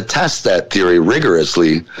science to test that theory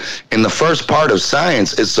rigorously. And the first part of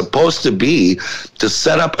science is supposed to be to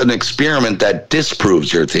set up an experiment that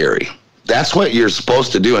disproves your theory. That's what you're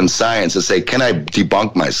supposed to do in science, is say, can I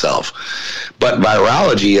debunk myself? But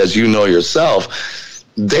virology, as you know yourself,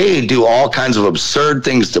 they do all kinds of absurd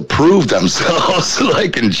things to prove themselves,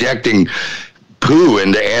 like injecting poo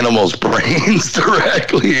into animals' brains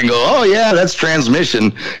directly and go, oh yeah, that's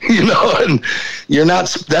transmission, and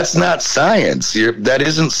that's not science. That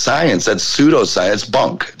isn't science. That's pseudoscience,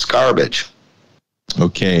 bunk. It's garbage.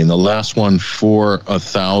 Okay, and the last one for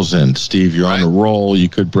 1,000. Steve, you're on a roll. You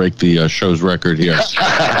could break the show's record here.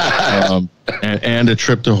 And a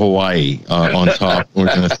trip to Hawaii on top. We're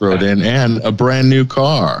going to throw it in. And a brand new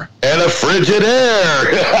car. And a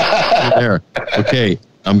Frigidaire. Okay,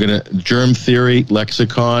 I'm going to germ theory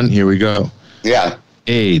lexicon. Here we go. Yeah.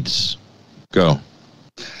 AIDS. Go.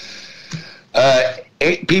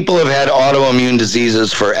 People have had autoimmune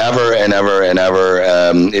diseases forever and ever and ever.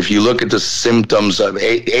 If you look at the symptoms of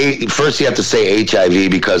first you have to say HIV,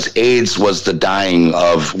 because AIDS was the dying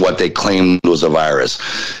of what they claimed was a virus.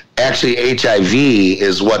 Actually, HIV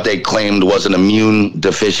is what they claimed was an immune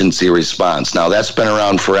deficiency response. Now, that's been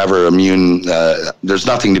around forever. There's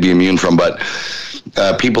nothing to be immune from, but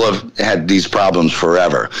people have had these problems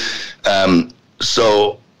forever.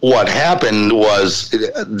 So what happened was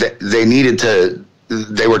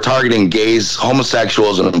they were targeting gays,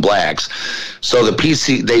 homosexuals, and blacks. So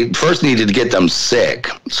they first needed to get them sick.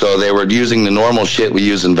 So they were using the normal shit we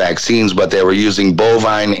use in vaccines, but they were using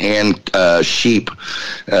bovine and sheep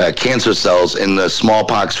cancer cells in the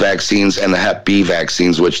smallpox vaccines and the Hep B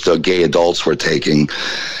vaccines, which the gay adults were taking.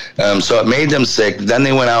 So it made them sick. Then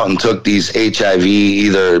they went out and took these HIV,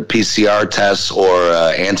 either PCR tests or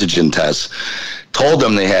antigen tests, told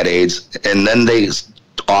them they had AIDS, and then they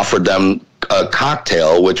offered them a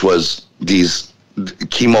cocktail, which was these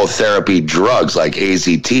chemotherapy drugs like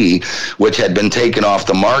AZT, which had been taken off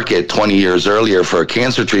the market 20 years earlier for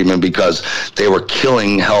cancer treatment because they were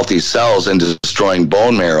killing healthy cells and destroying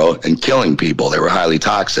bone marrow and killing people. They were highly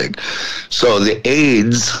toxic. So the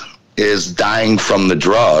AIDS is dying from the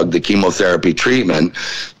drug, the chemotherapy treatment,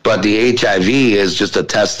 but the HIV is just a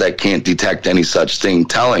test that can't detect any such thing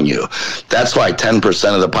telling you. That's why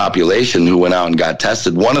 10% of the population who went out and got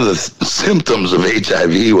tested, one of the symptoms of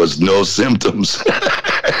HIV was no symptoms.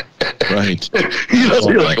 Right.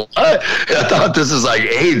 You're like, what? I thought this is like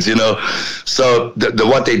AIDS, So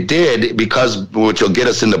what they did, which will get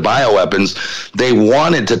us into bioweapons, they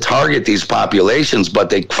wanted to target these populations, but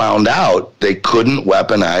they found out they couldn't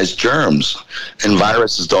weaponize germs, and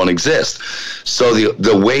viruses don't exist. So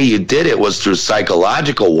the way you did it was through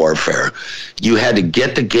psychological warfare. You had to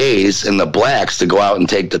get the gays and the blacks to go out and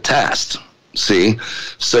take the test. See?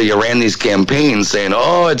 So you ran these campaigns saying,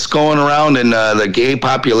 oh, it's going around in the gay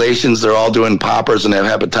populations, they're all doing poppers and have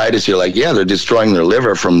hepatitis. You're like, yeah, they're destroying their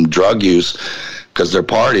liver from drug use because they're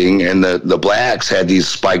partying. And the blacks had these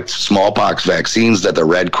spiked smallpox vaccines that the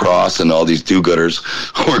Red Cross and all these do-gooders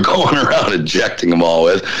were going around injecting them all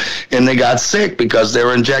with. And they got sick because they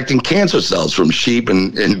were injecting cancer cells from sheep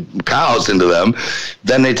and cows into them.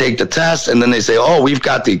 Then they take the test and then they say, oh, we've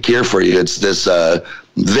got the cure for you. It's this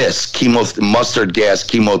mustard gas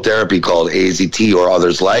chemotherapy called AZT or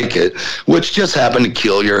others like it, which just happen to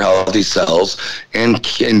kill your healthy cells and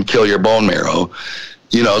kill your bone marrow.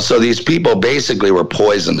 So these people basically were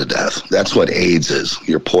poisoned to death. That's what AIDS is.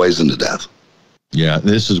 You're poisoned to death. Yeah,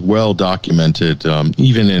 this is well documented.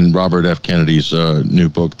 Even in Robert F. Kennedy's new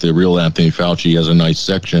book, The Real Anthony Fauci, has a nice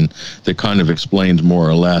section that kind of explains more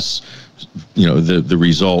or less the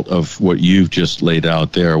result of what you've just laid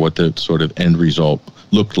out there, what the sort of end result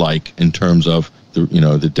looked like in terms of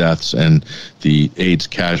the deaths and the AIDS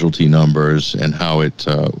casualty numbers and how it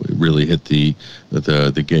really hit the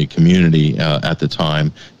gay community at the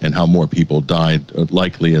time, and how more people died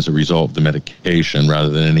likely as a result of the medication rather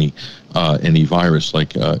than any virus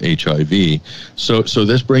like HIV. So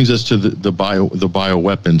this brings us to the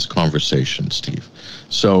bioweapons conversation, Steve.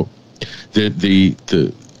 So the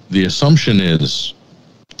assumption is,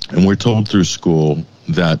 and we're told through school,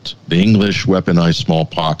 that the English weaponized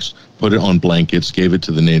smallpox, put it on blankets, gave it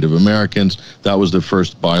to the Native Americans. That was the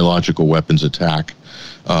first biological weapons attack.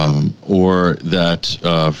 Or that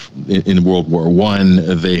in World War I,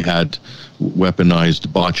 they had weaponized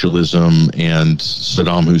botulism, and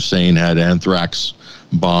Saddam Hussein had anthrax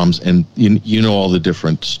bombs, and you know all the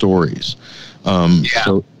different stories.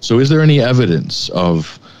 So is there any evidence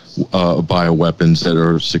of bioweapons that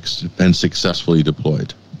are been successfully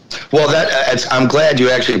deployed? Well, I'm glad you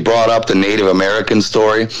actually brought up the Native American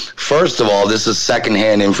story. First of all, this is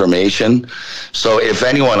secondhand information. So if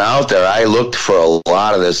anyone out there, I looked for a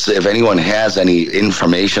lot of this. If anyone has any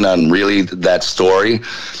information on really that story,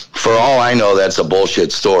 for all I know, that's a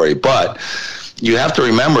bullshit story. But you have to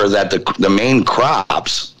remember that the main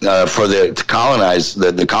crops for the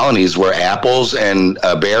colonies were apples and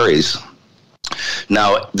berries.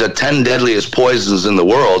 Now, the 10 deadliest poisons in the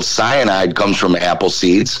world, cyanide comes from apple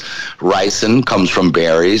seeds, ricin comes from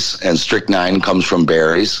berries, and strychnine comes from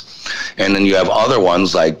berries. And then you have other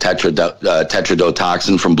ones like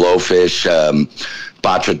tetrodotoxin from blowfish,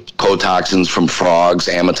 botulinum from frogs,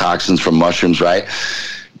 amatoxins from mushrooms, right?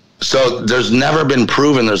 So there's never been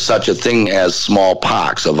proven there's such a thing as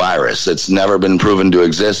smallpox, a virus. It's never been proven to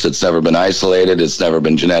exist. It's never been isolated. It's never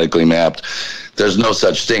been genetically mapped. There's no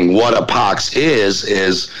such thing. What a pox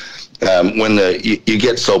is when you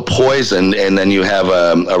get so poisoned, and then you have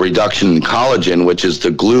a reduction in collagen, which is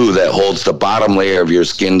the glue that holds the bottom layer of your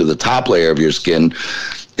skin to the top layer of your skin.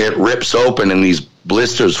 It rips open and these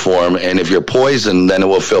blisters form, and if you're poisoned, then it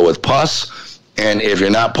will fill with pus. And if you're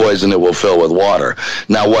not poisoned, it will fill with water.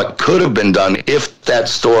 Now, what could have been done, if that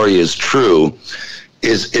story is true,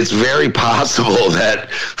 is it's very possible that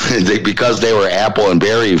because they were apple and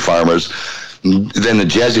berry farmers, then the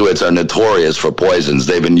Jesuits are notorious for poisons.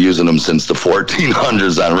 They've been using them since the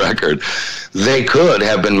 1400s on record. They could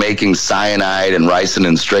have been making cyanide and ricin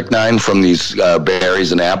and strychnine from these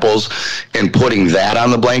berries and apples and putting that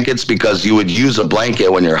on the blankets, because you would use a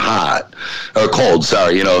blanket when you're hot or cold, so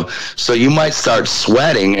you might start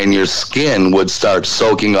sweating and your skin would start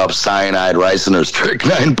soaking up cyanide, ricin, or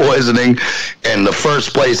strychnine poisoning, and the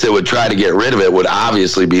first place it would try to get rid of it would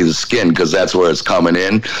obviously be the skin, because that's where it's coming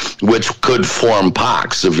in, which could form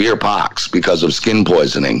pox, severe pox, because of skin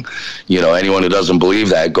poisoning. Anyone who doesn't believe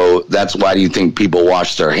that, that's why do you think people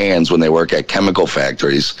wash their hands when they work at chemical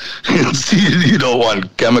factories? You don't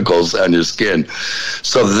want chemicals on your skin.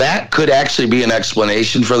 So that could actually be an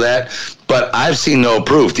explanation for that, but I've seen no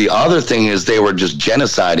proof. The other thing is they were just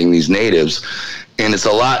genociding these natives, and it's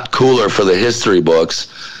a lot cooler for the history books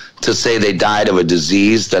to say they died of a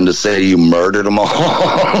disease than to say you murdered them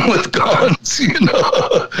all with guns,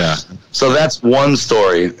 Yeah. So that's one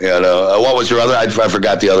story. What was your other? I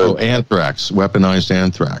forgot the other. Oh, anthrax, weaponized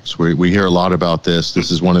anthrax. We hear a lot about this.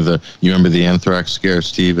 This is one of the. You remember the anthrax scare,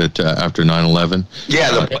 Steve, after 9/11?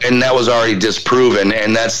 Yeah, and that was already disproven.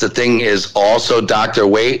 And that's the thing is also Dr.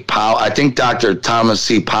 Powell. I think Dr. Thomas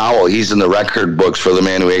C. Powell. He's in the record books for the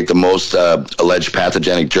man who ate the most alleged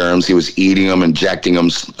pathogenic germs. He was eating them, injecting them,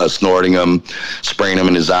 snorting them, spraying them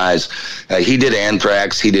in his eyes. He did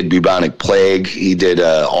anthrax. He did bubonic plague. He did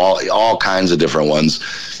all kinds of different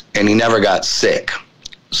ones, and he never got sick.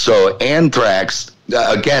 So anthrax,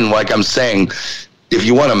 again, like I'm saying, if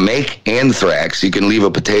you want to make anthrax, you can leave a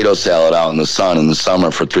potato salad out in the sun in the summer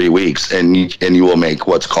for 3 weeks, and you will make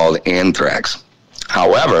what's called anthrax.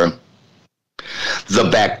 However, the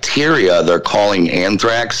bacteria they're calling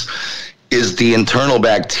anthrax is the internal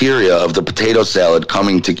bacteria of the potato salad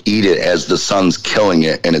coming to eat it as the sun's killing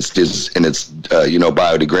it, and it's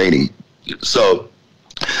biodegrading. So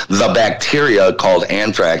the bacteria called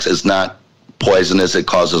anthrax is not poisonous. It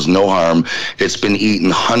causes no harm. It's been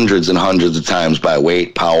eaten hundreds and hundreds of times by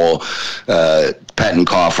Waite, Powell,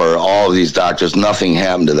 Pettenkofer, all of these doctors. Nothing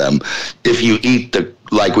happened to them. If you eat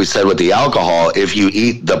like we said with the alcohol, if you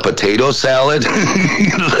eat the potato salad,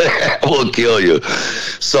 that will kill you.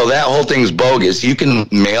 So that whole thing's bogus. You can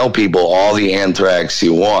mail people all the anthrax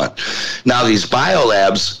you want. Now, these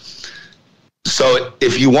biolabs, so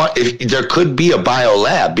if there could be a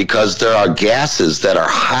biolab, because there are gases that are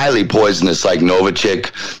highly poisonous, like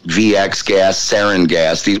Novichok, VX gas, sarin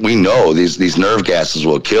gas. We know these nerve gases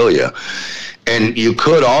will kill you. And you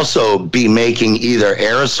could also be making either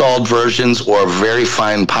aerosol versions or very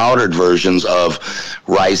fine powdered versions of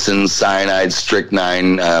ricin, cyanide,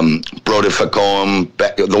 strychnine, brodifacoum,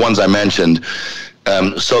 the ones I mentioned.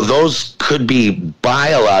 So those could be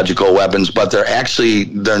biological weapons, but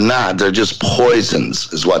they're not. They're just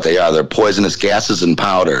poisons is what they are. They're poisonous gases and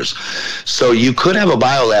powders. So you could have a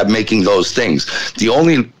biolab making those things. The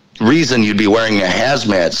only reason you'd be wearing a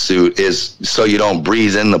hazmat suit is so you don't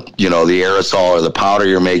breathe in the aerosol or the powder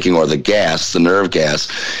you're making or the gas, the nerve gas.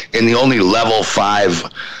 And the only level 5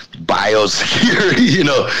 biosecurity,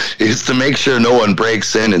 is to make sure no one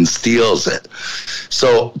breaks in and steals it.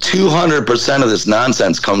 So 200% of this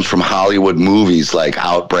nonsense comes from Hollywood movies like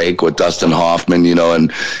Outbreak with Dustin Hoffman,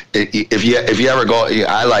 and if you ever go,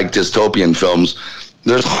 I like dystopian films.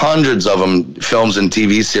 There's hundreds of them, films and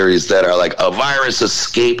TV series that are like a virus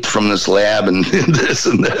escaped from this lab and this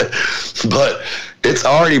and that. But it's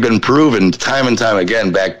already been proven time and time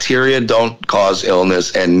again, bacteria don't cause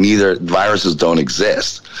illness and neither viruses don't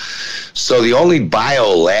exist. So the only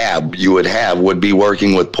biolab you would have would be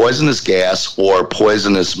working with poisonous gas or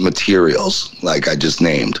poisonous materials, like I just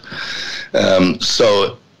named.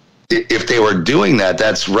 So if they were doing that,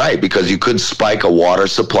 that's right, because you could spike a water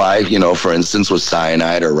supply, for instance, with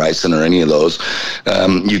cyanide or ricin or any of those.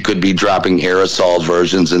 You could be dropping aerosol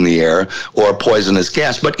versions in the air or poisonous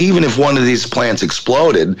gas. But even if one of these plants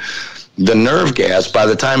exploded, the nerve gas, by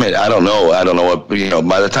the time I don't know what,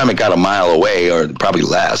 by the time it got a mile away, or probably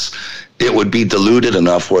less, it would be diluted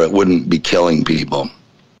enough where it wouldn't be killing people.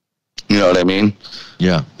 You know what I mean?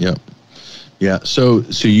 Yeah. So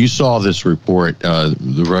you saw this report.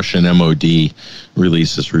 The Russian MOD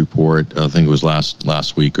released this report. I think it was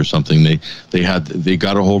last week or something. They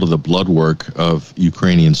got a hold of the blood work of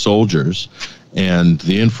Ukrainian soldiers, and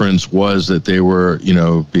the inference was that they were,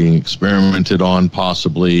 being experimented on.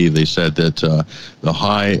 Possibly, they said that the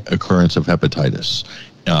high occurrence of hepatitis,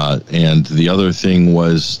 and the other thing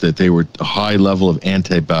was that they were a high level of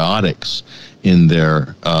antibiotics in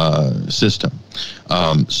their system.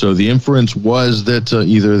 So the inference was that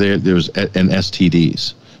either there was an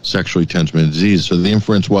STDs, sexually transmitted disease. So the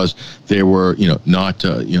inference was they were,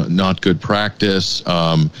 not good practice,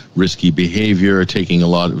 risky behavior, taking a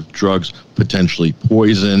lot of drugs, potentially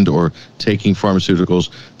poisoned, or taking pharmaceuticals.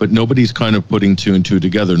 But nobody's kind of putting two and two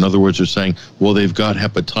together. In other words, they're saying, well, they've got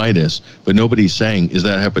hepatitis, but nobody's saying, is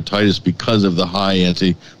that hepatitis because of the high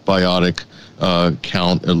antibiotic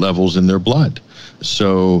count levels in their blood?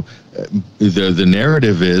 So the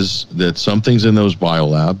narrative is that something's in those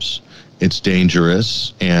biolabs, it's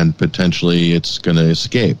dangerous, and potentially it's going to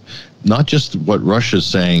escape. Not just what Russia's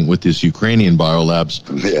saying with these Ukrainian biolabs,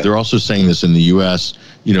 they're also saying this in the U.S.,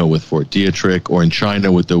 with Fort Detrick, or in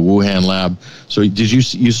China with the Wuhan lab. So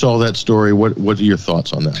you saw that story? What are your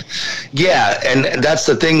thoughts on that? Yeah, and that's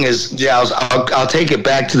the thing is, I'll take it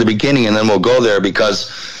back to the beginning, and then we'll go there,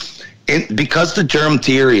 because the germ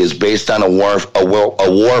theory is based on a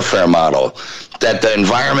warfare model, that the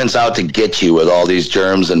environment's out to get you with all these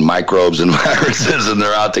germs and microbes and viruses, and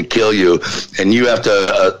they're out to kill you, and you have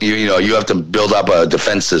to you have to build up a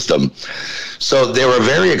defense system. So they were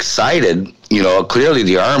very excited. Clearly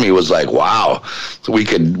the Army was like, wow, we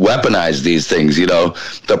could weaponize these things.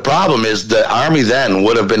 The problem is the Army then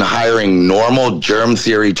would have been hiring normal germ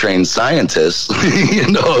theory trained scientists,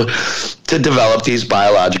 to develop these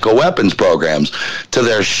biological weapons programs. To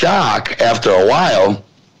their shock, after a while,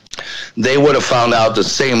 they would have found out the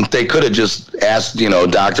same. They could have just asked,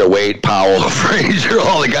 Dr. Waite, Powell, Fraser,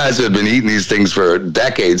 all the guys who had been eating these things for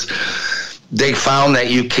decades. They found that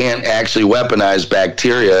you can't actually weaponize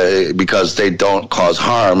bacteria because they don't cause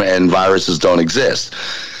harm and viruses don't exist.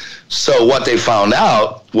 So what they found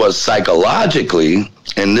out was psychologically,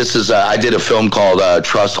 and this is, I did a film called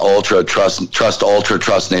Trust Ultra, Trust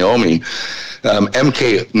Naomi.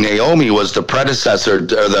 MK Naomi was the predecessor, or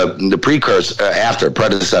the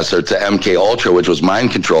predecessor to MK Ultra, which was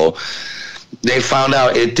mind control. They found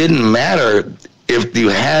out it didn't matter if you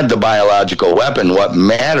had the biological weapon. What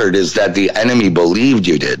mattered is that the enemy believed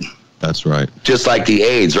you did. That's right. Just like the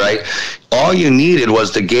AIDS, right? All you needed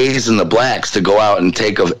was the gays and the blacks to go out and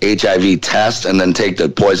take a HIV test and then take the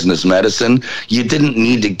poisonous medicine. You didn't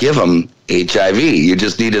need to give them HIV. You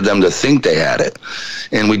just needed them to think they had it.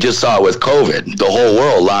 And we just saw it with COVID. The whole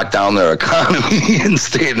world locked down their economy and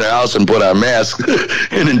stayed in their house and put on masks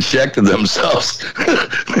and injected themselves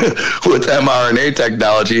with mRNA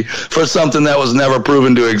technology for something that was never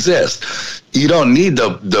proven to exist. You don't need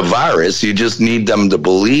the virus. You just need them to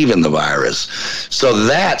believe in the virus. So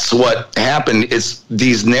that's what happened. It's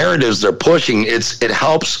these narratives they're pushing. It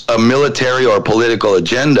helps a military or political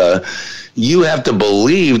agenda. You have to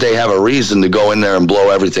believe they have a reason to go in there and blow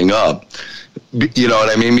everything up. You know what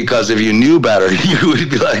I mean? Because if you knew better, you would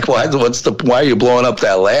be like, why are you blowing up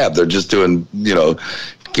that lab? They're just doing,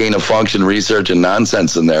 gain of function research and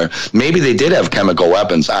nonsense in there. Maybe they did have chemical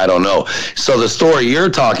weapons. I don't know. So the story you're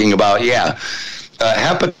talking about,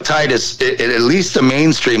 hepatitis, at least the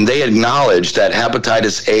mainstream, they acknowledge that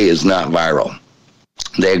hepatitis A is not viral.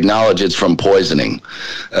 They acknowledge it's from poisoning.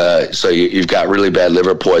 So you've got really bad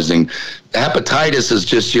liver poisoning. Hepatitis is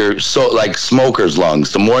just like smoker's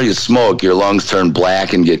lungs. The more you smoke, your lungs turn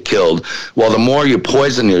black and get killed. Well, the more you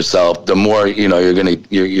poison yourself, the more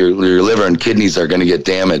your liver and kidneys are gonna get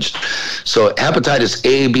damaged. So hepatitis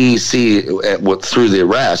A, B, C, through the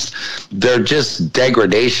rest, they're just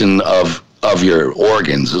degradation of your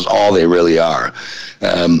organs is all they really are,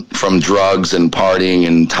 from drugs and partying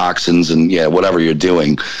and toxins and whatever you're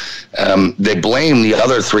doing. They blame the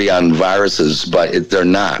other three on viruses, but they're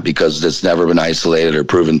not, because it's never been isolated or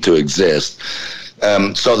proven to exist.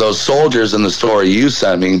 So those soldiers in the story you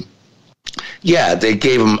sent me, they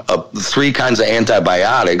gave them 3 kinds of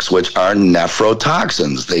antibiotics, which are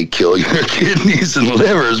nephrotoxins. They kill your kidneys and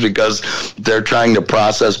livers because they're trying to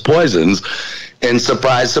process poisons. And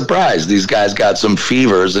surprise, surprise, these guys got some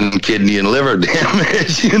fevers and kidney and liver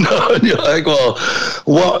damage, And you're like,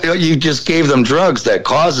 well, you just gave them drugs that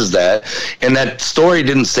causes that. And that story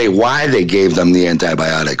didn't say why they gave them the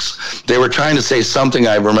antibiotics. They were trying to say something,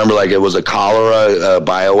 I remember, like it was a cholera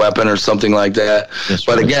bioweapon or something like that. That's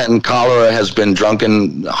but right. Again, cholera has been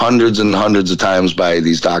drunken hundreds and hundreds of times by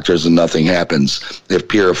these doctors and nothing happens if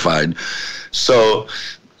purified. So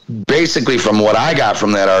basically, from what I got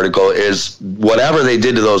from that article is whatever they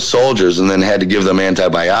did to those soldiers and then had to give them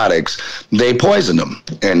antibiotics, they poisoned them.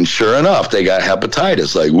 And sure enough, they got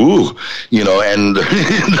hepatitis, like, woo, and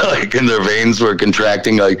like, and their veins were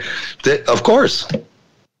contracting, like, of course.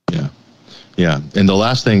 Yeah. Yeah. And the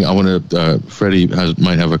last thing I want to, Freddie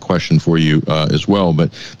might have a question for you as well,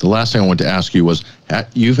 but the last thing I wanted to ask you was,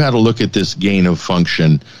 you've had a look at this gain of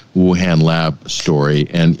function Wuhan lab story,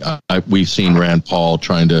 and we've seen Rand Paul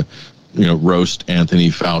trying to, roast Anthony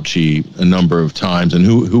Fauci a number of times, and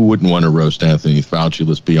who wouldn't want to roast Anthony Fauci?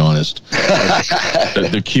 Let's be honest.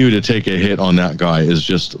 The cue to take a hit on that guy is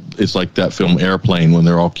it's like that film Airplane when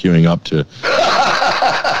they're all queuing up to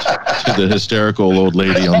the hysterical old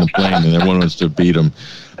lady on the plane, and everyone wants to beat him.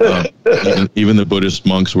 Even the Buddhist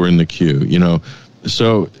monks were in the queue,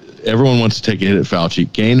 So everyone wants to take a hit at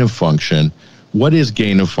Fauci. Gain of function. What is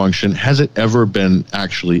gain of function? Has it ever been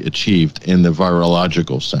actually achieved in the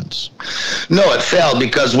virological sense? No, it failed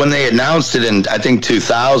because when they announced it in, I think,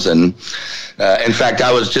 2000, in fact,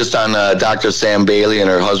 I was just on Dr. Sam Bailey and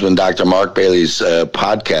her husband, Dr. Mark Bailey's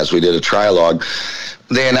podcast. We did a trialogue.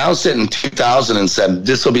 They announced it in 2000 and said,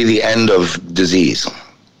 this will be the end of disease,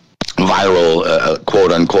 viral,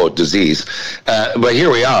 quote-unquote, disease. But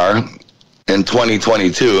here we are in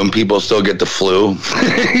 2022, and people still get the flu, and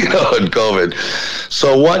COVID.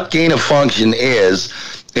 So what gain of function is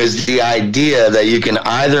the idea that you can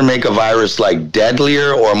either make a virus like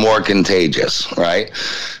deadlier or more contagious, right?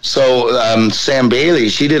 So Sam Bailey,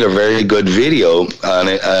 she did a very good video on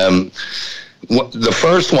it. The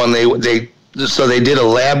first one, they did a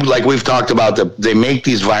lab, like we've talked about, they make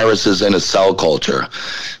these viruses in a cell culture.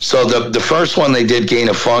 So the first one they did gain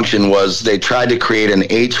of function was they tried to create an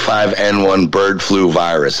H5N1 bird flu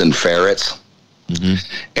virus in ferrets. Mm-hmm.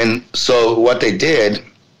 And so what they did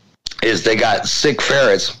is they got sick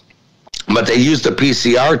ferrets, but they used a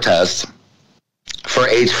PCR test for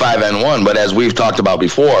H5N1. But as we've talked about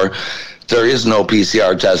before, there is no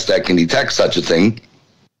PCR test that can detect such a thing,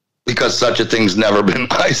 because such a thing's never been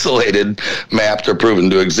isolated, mapped, or proven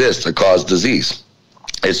to exist to cause disease.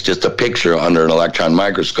 It's just a picture under an electron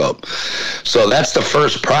microscope. So that's the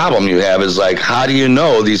first problem you have, is like, how do you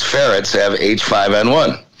know these ferrets have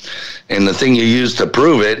H5N1? And the thing you use to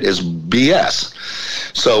prove it is BS.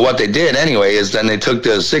 So what they did anyway is then they took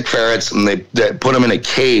the sick ferrets and they put them in a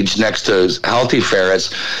cage next to healthy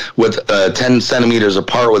ferrets with 10 centimeters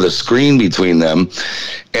apart with a screen between them.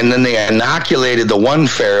 And then they inoculated the one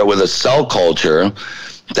ferret with a cell culture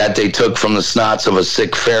that they took from the snots of a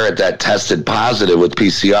sick ferret that tested positive with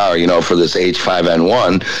PCR, for this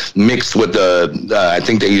H5N1, mixed with I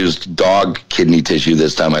think they used dog kidney tissue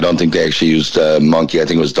this time. I don't think they actually used monkey. I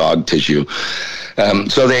think it was dog tissue.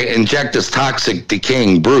 So they inject this toxic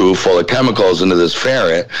decaying brew full of chemicals into this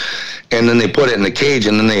ferret, and then they put it in the cage,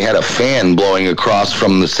 and then they had a fan blowing across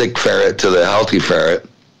from the sick ferret to the healthy ferret.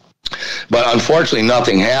 But unfortunately,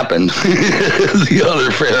 nothing happened. The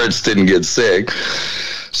other ferrets didn't get sick.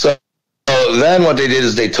 So then what they did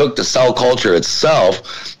is they took the cell culture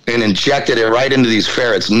itself and injected it right into these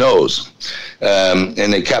ferrets' nose. And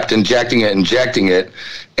they kept injecting it.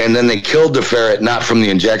 And then they killed the ferret, not from the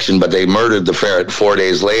injection, but they murdered the ferret 4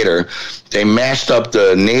 days later. They mashed up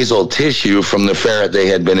the nasal tissue from the ferret they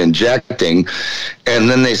had been injecting, and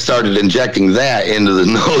then they started injecting that into the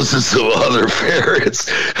noses of other ferrets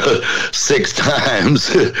 6 times.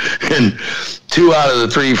 And 2 out of the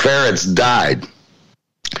 3 ferrets died.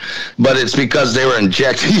 But it's because they were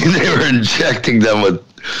injecting them with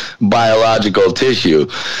biological tissue.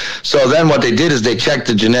 So then what they did is they checked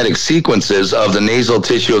the genetic sequences of the nasal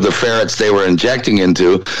tissue of the ferrets they were injecting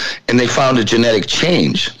into, and they found a genetic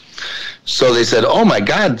change. So they said, oh my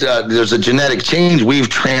God, there's a genetic change. We've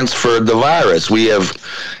transferred the virus. We have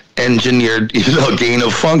engineered, gain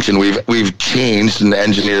of function. We've changed and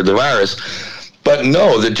engineered the virus. But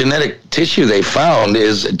no, the genetic tissue they found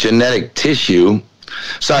is genetic tissue.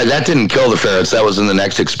 Sorry, that didn't kill the ferrets. That was in the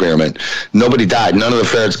next experiment. Nobody died. None of the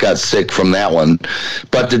ferrets got sick from that one.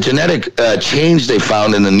 But the genetic change they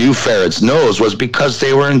found in the new ferret's nose was because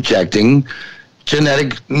they were injecting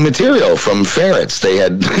genetic material from ferrets they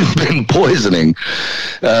had been poisoning.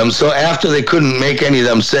 So after they couldn't make any of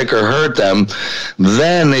them sick or hurt them,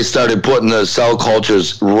 then they started putting the cell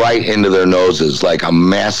cultures right into their noses, like a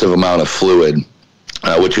massive amount of fluid,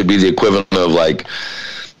 which would be the equivalent of, like,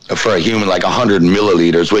 for a human, like 100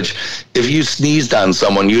 milliliters, which if you sneezed on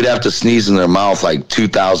someone, you'd have to sneeze in their mouth like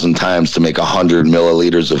 2,000 times to make 100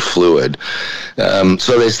 milliliters of fluid.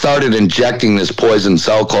 So they started injecting this poison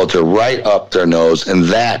cell culture right up their nose, and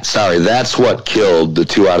that's what killed the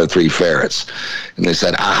 2 out of 3 ferrets. And they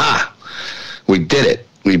said, aha, we did it.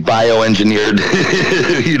 We bioengineered,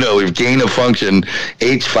 we've gained a function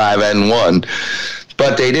H5N1.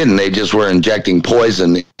 But they didn't. They just were injecting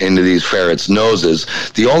poison into these ferrets' noses.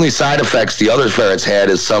 The only side effects the other ferrets had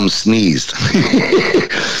is some sneezed.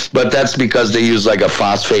 But that's because they used like a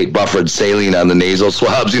phosphate buffered saline on the nasal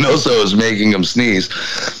swabs, so it was making them sneeze.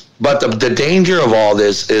 But the danger of all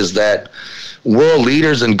this is that world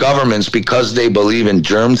leaders and governments, because they believe in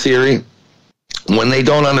germ theory, when they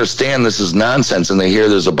don't understand this is nonsense and they hear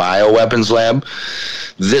there's a bioweapons lab,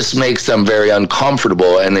 this makes them very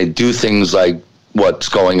uncomfortable, and they do things like what's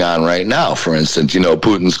going on right now. For instance,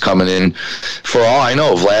 Putin's coming in. For all I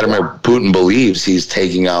know, Vladimir Putin believes he's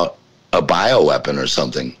taking out a bioweapon or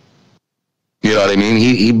something. You know what I mean?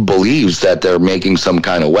 He believes that they're making some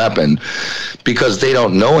kind of weapon because they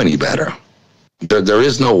don't know any better. There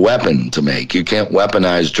is no weapon to make. You can't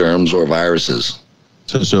weaponize germs or viruses.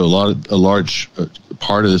 So a large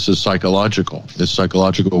part of this is psychological. It's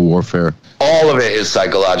psychological warfare. All of it is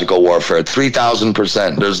psychological warfare,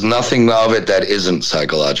 3,000%. There's nothing of it that isn't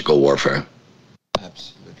psychological warfare.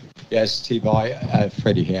 Absolutely. Yes, Steve,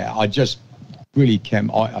 Freddie here. I just really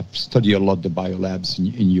I've studied a lot the biolabs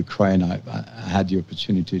in Ukraine. I had the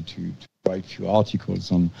opportunity to write a few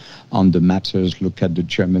articles on the matters, look at the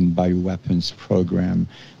German bioweapons program,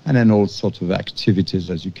 and then all sorts of activities,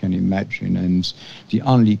 as you can imagine. And the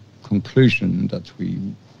only conclusion that we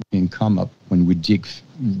can come up when we dig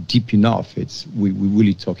deep enough, we're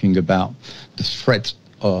really talking about the threat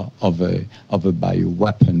of a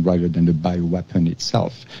bioweapon rather than the bioweapon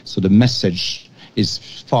itself. So the message is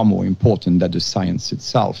far more important than the science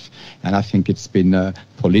itself. And I think it's been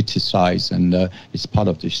politicized, and it's part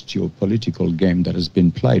of this geopolitical game that has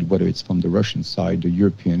been played, whether it's from the Russian side, the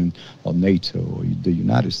European, or NATO, or the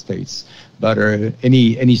United States. But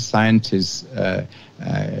any scientist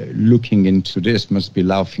looking into this must be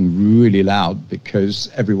laughing really loud,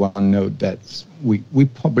 because everyone knows that we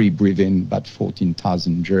probably breathe in about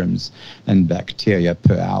 14,000 germs and bacteria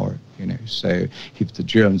per hour. So if the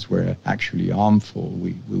germs were actually harmful,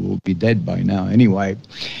 we will be dead by now anyway.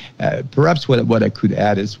 Perhaps what I could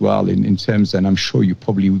add as well in terms, and I'm sure you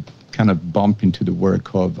probably kind of bump into the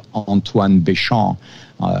work of Antoine Béchamp.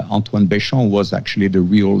 Antoine Béchamp was actually the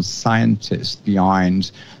real scientist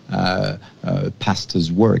behind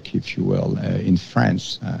Pasteur's work, if you will, in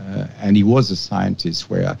France. And he was a scientist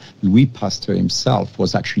where Louis Pasteur himself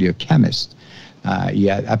was actually a chemist. He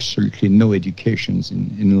had absolutely no educations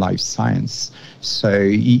in life science. So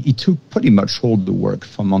he took pretty much all the work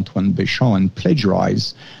from Antoine Béchamp and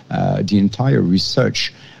plagiarized the entire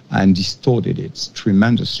research and distorted it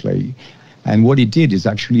tremendously. And what he did is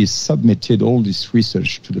actually submitted all this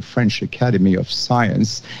research to the French Academy of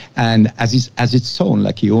Science, and as its own,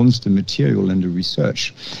 like he owns the material and the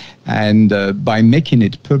research. And by making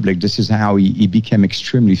it public, this is how he became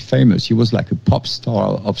extremely famous. He was like a pop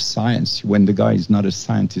star of science when the guy is not a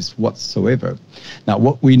scientist whatsoever. Now,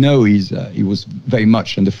 what we know is he was very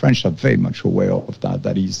much, and the French are very much aware of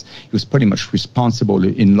that he was pretty much responsible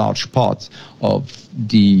in large part of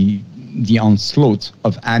the onslaught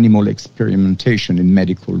of animal experimentation in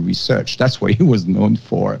medical research. That's what he was known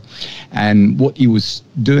for. And what he was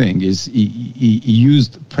doing is he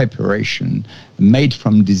used preparation made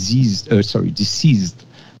from deceased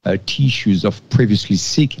tissues of previously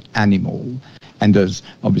sick animal, and thus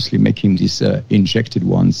obviously making these injected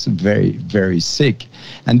ones very, very sick.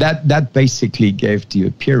 And that basically gave the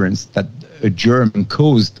appearance that a germ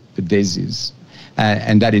caused the disease,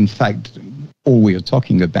 and that in fact all we are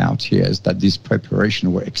talking about here is that these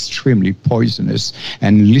preparations were extremely poisonous.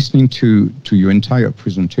 And listening to your entire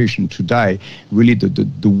presentation today, really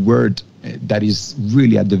the word that is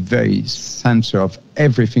really at the very center of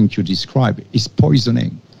everything you describe is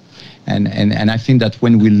poisoning. And I think that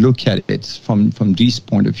when we look at it from this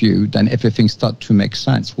point of view, then everything starts to make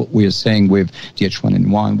sense. What we are saying with the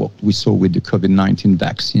H1N1, what we saw with the COVID-19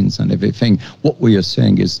 vaccines and everything, what we are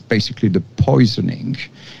saying is basically the poisoning.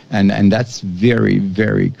 And that's very,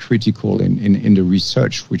 very critical in the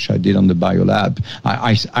research which I did on the biolab.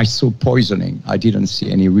 I saw poisoning. I didn't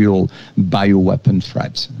see any real bioweapon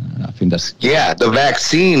threat. I think that's... Yeah, the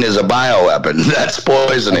vaccine is a bioweapon. That's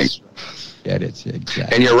poisoning. Yeah, that's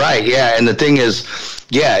exactly. And you're right. Yeah, and the thing is,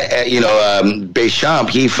 Béchamp,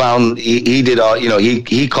 he did all,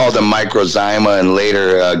 he called them microzyma, and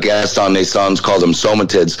later Gaston Naissons called them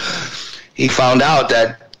somatids. He found out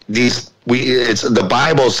that the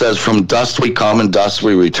Bible says from dust we come and dust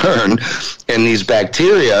we return, and these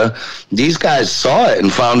bacteria, these guys saw it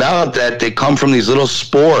and found out that they come from these little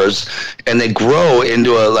spores and they grow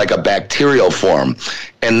into a bacterial form,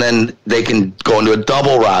 and then they can go into a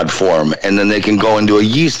double rod form, and then they can go into a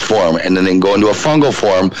yeast form, and then they can go into a fungal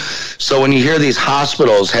form. So when you hear these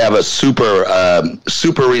hospitals have a super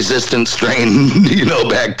resistant strain,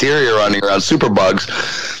 bacteria running around, superbugs,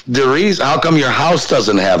 the reason, how come your house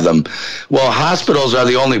doesn't have them? Well, hospitals are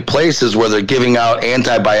the only places where they're giving out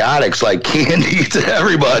antibiotics like candy to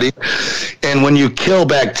everybody. And when you kill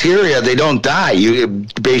bacteria, they don't die.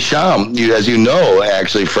 Béchamp, as you know,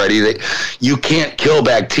 actually, Freddie, you can't kill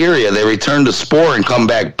bacteria. They return to spore and come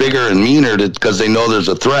back bigger and meaner because they know there's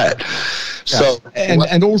a threat. Yes. So,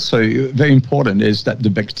 and also very important is that the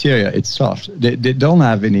bacteria itself, they don't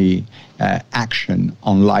have any action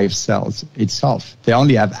on live cells itself. They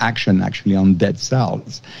only have action actually on dead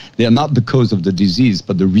cells. They are not the cause of the disease,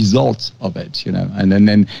 but the result of it, and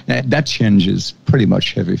then that changes pretty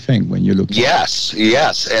much everything when you look. Yes,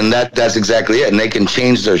 and that's exactly it. And they can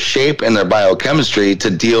change their shape and their biochemistry to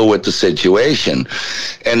deal with the situation.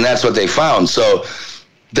 And that's what they found. So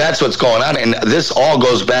that's what's going on. And this all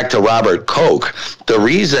goes back to Robert Koch. The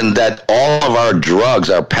reason that all of our drugs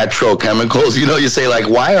are petrochemicals, you say, like,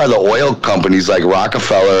 why are the oil companies like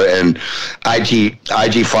Rockefeller and IG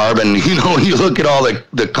Farben, when you look at all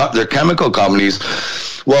their chemical companies,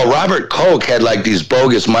 well, Robert Koch had like these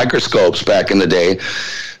bogus microscopes back in the day.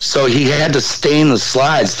 So he had to stain the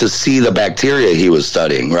slides to see the bacteria he was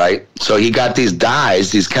studying, right? So he got these dyes,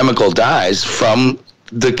 these chemical dyes from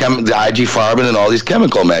the IG Farben and all these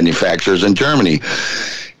chemical manufacturers in Germany.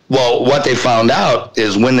 Well, what they found out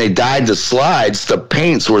is when they dyed the slides, the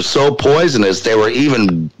paints were so poisonous, they were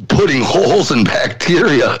even putting holes in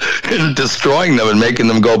bacteria and destroying them and making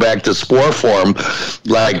them go back to spore form,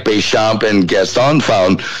 like Béchamp and Gaston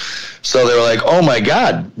found. So they were like, oh my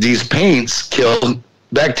God, these paints kill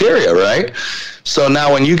bacteria, right? So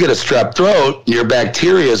now when you get a strep throat, your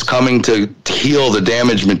bacteria is coming to heal the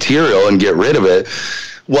damaged material and get rid of it.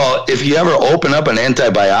 Well, if you ever open up an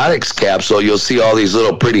antibiotics capsule, you'll see all these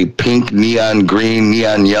little pretty pink, neon green,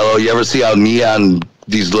 neon yellow. You ever see how neon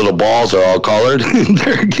these little balls are all colored?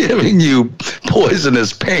 They're giving you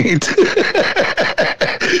poisonous paint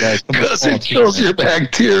because it kills your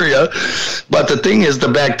bacteria. But the thing is, the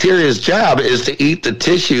bacteria's job is to eat the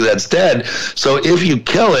tissue that's dead. So if you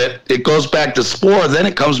kill it, it goes back to spore, then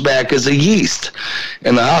it comes back as a yeast.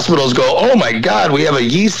 And the hospitals go, oh my God, we have a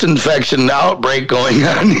yeast infection outbreak going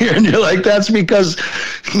on here. And you're like, that's because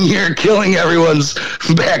you're killing everyone's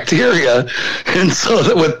bacteria. And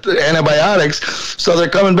so with antibiotics, so they're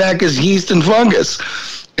coming back as yeast and fungus.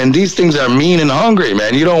 And these things are mean and hungry,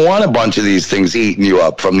 man. You don't want a bunch of these things eating you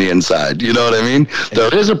up from the inside. You know what I mean?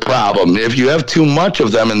 There is a problem. If you have too much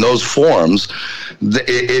of them in those forms,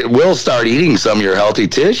 it will start eating some of your healthy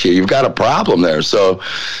tissue. You've got a problem there. So,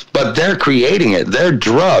 but they're creating it. Their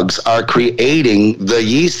drugs are creating the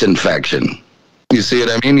yeast infection. You see what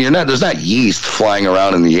I mean? There's not yeast flying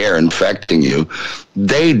around in the air infecting you.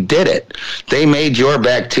 They did it. They made your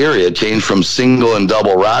bacteria change from single and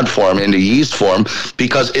double rod form into yeast form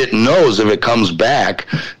because it knows if it comes back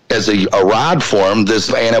as a rod form,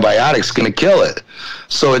 this antibiotic's going to kill it.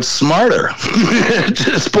 So it's smarter. It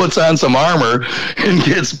just puts on some armor and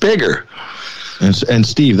gets bigger. And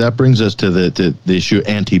Steve, that brings us to the issue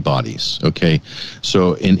antibodies. Okay,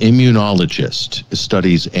 so an immunologist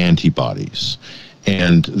studies antibodies,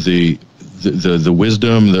 and the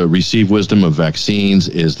wisdom, the received wisdom of vaccines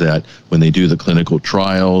is that when they do the clinical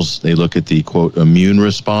trials, they look at the quote immune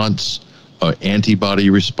response, antibody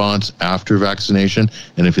response after vaccination,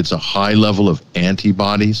 and if it's a high level of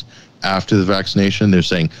antibodies after the vaccination, they're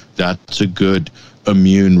saying that's a good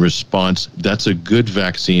immune response, that's a good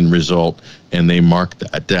vaccine result, and they mark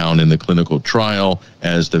that down in the clinical trial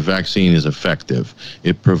as the vaccine is effective.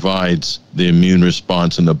 It provides the immune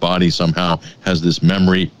response, and the body somehow has this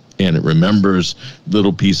memory and it remembers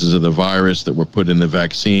little pieces of the virus that were put in the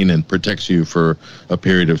vaccine and protects you for a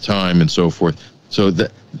period of time and so forth. So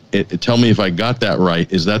tell me if I got that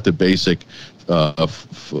right. Is that the basic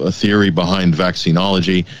theory behind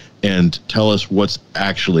vaccinology? And tell us what's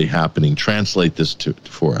actually happening. Translate this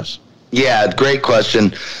for us. Yeah, great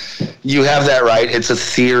question. You have that right. It's a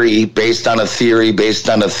theory based on a theory, based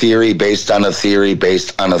on a theory, based on a theory,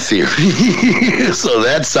 based on a theory. So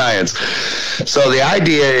that's science. So the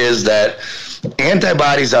idea is that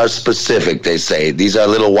antibodies are specific, they say. These are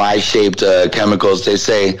little Y-shaped chemicals. They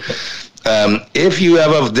say if you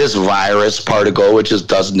have this virus particle, which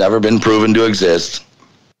has never been proven to exist,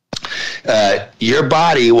 your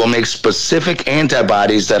body will make specific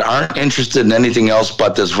antibodies that aren't interested in anything else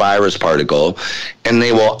but this virus particle, and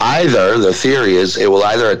they will either, the theory is, it will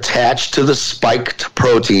either attach to the spiked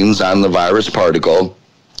proteins on the virus particle,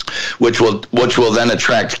 which will then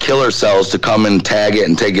attract killer cells to come and tag it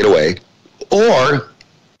and take it away, or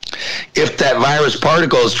if that virus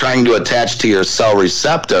particle is trying to attach to your cell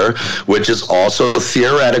receptor, which is also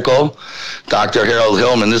theoretical, Dr. Harold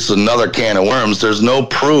Hillman, this is another can of worms. There's no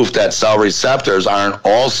proof that cell receptors aren't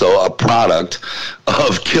also a product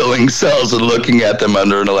of killing cells and looking at them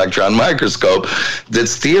under an electron microscope.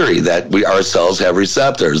 That's theory that our cells have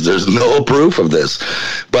receptors. There's no proof of this.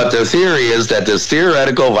 But the theory is that this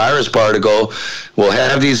theoretical virus particle will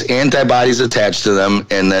have these antibodies attached to them,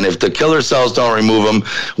 and then if the killer cells don't remove them,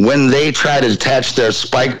 when they try to attach their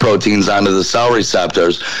spike proteins onto the cell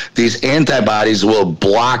receptors, these antibodies will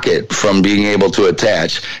block it from being able to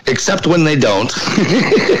attach, except when they don't.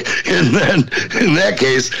 And then, in that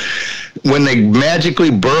case, when they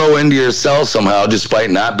magically burrow into your cell somehow,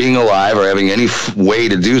 despite not being alive or having any way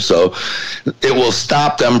to do so, it will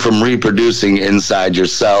stop them from reproducing inside your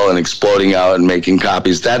cell and exploding out and making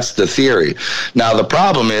copies. That's the theory. Now, the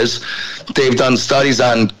problem is they've done studies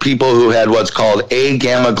on people who had what's called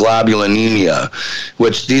agammaglobulinemia,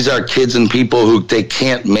 which these are kids and people who they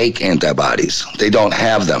can't make antibodies. They don't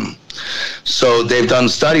have them. So they've done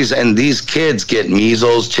studies, and these kids get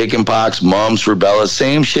measles, chickenpox, mumps, rubella,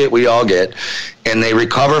 same shit we all get, and they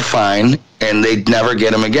recover fine, and they never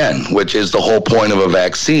get them again, which is the whole point of a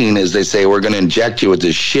vaccine, is they say, we're going to inject you with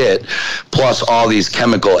this shit, plus all these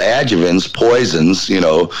chemical adjuvants, poisons,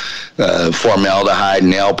 formaldehyde,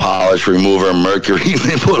 nail polish remover, mercury,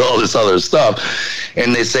 they put all this other stuff,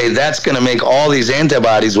 and they say that's going to make all these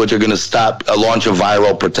antibodies, which are going to stop a launch of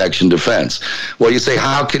viral protection defense. Well, you say,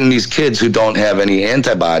 how can these kids who don't have any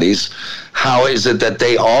antibodies, how is it that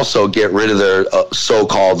they also get rid of their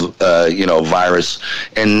so-called, virus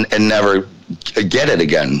and never get it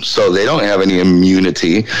again? So they don't have any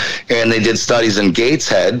immunity. And they did studies in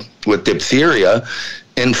Gateshead with diphtheria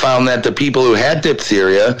and found that the people who had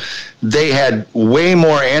diphtheria, they had way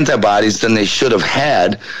more antibodies than they should have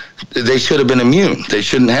had. They should have been immune. They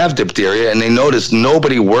shouldn't have diphtheria. And they noticed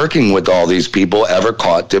nobody working with all these people ever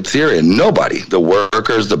caught diphtheria. Nobody. The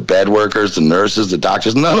workers, the bed workers, the nurses, the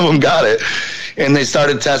doctors, none of them got it. And they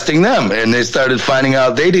started testing them. And they started finding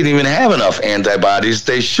out they didn't even have enough antibodies.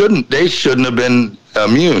 They shouldn't have been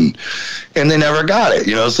immune. And they never got it.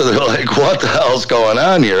 So they're like, what the hell's going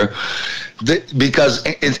on here? Because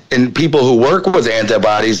in people who work with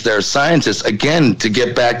antibodies, they're scientists. Again, to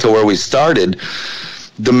get back to where we started,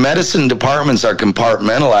 the medicine departments are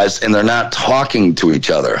compartmentalized and they're not talking to each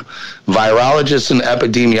other. Virologists and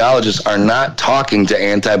epidemiologists are not talking to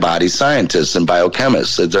antibody scientists and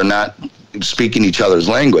biochemists. They're not speaking each other's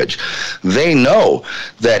language. They know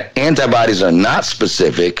that antibodies are not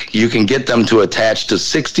specific. You can get them to attach to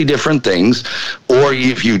 60 different things, or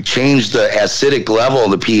if you change the acidic level,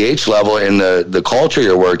 the pH level in the culture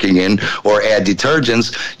you're working in, or add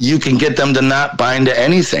detergents, you can get them to not bind to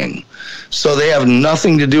anything. So they have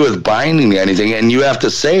nothing to do with binding to anything. And you have to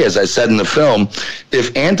say, as I said in the film,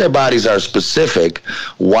 if antibodies are specific,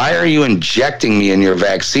 why are you injecting me in your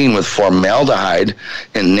vaccine with formaldehyde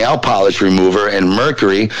and nail polish remover and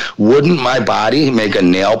mercury? Wouldn't my body make a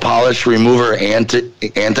nail polish remover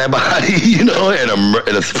antibody, and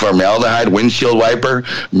a formaldehyde windshield wiper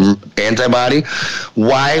antibody?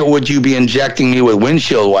 Why would you be injecting me with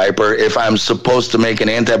windshield wiper if I'm supposed to make an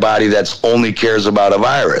antibody that's only cares about a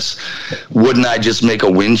virus? Wouldn't I just make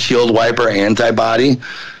a windshield wiper antibody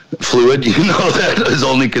fluid, that is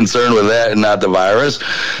only concerned with that and not the virus?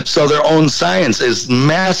 So their own science is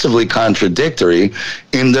massively contradictory,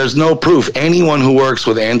 and there's no proof. Anyone who works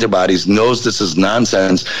with antibodies knows this is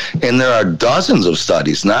nonsense, and there are dozens of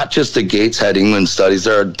studies, not just the Gateshead England studies.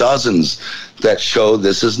 There are dozens that show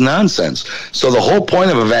this is nonsense. So the whole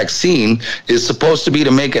point of a vaccine is supposed to be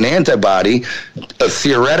to make an antibody, a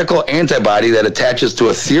theoretical antibody that attaches to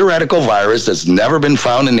a theoretical virus that's never been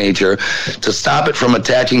found in nature, to stop it from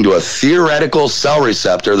attaching to a theoretical cell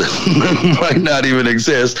receptor that might not even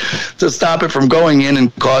exist, to stop it from going in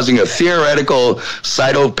and causing a theoretical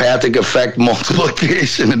cytopathic effect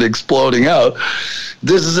multiplication and exploding out.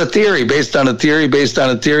 This is a theory based on a theory based on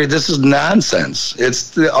a theory. This is nonsense.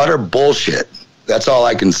 It's the utter bullshit. That's all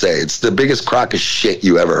I can say. It's the biggest crock of shit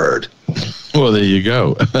you ever heard. Well, there you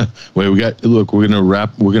go. Wait, we're gonna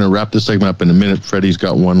wrap this segment up in a minute. Freddie's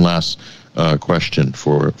got one last question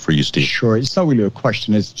for you, Steve. Sure. It's not really a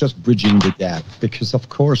question. It's just bridging the gap, because of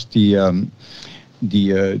course the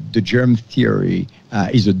germ theory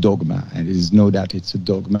is a dogma, and there is no doubt it's a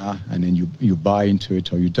dogma, and then you buy into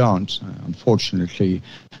it or you don't. Unfortunately,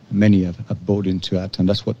 many have bought into it, and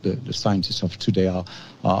that's what the scientists of today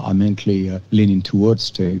are mentally leaning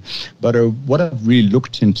towards too. But what I've really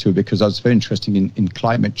looked into, because I was very interested in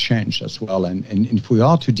climate change as well, and if we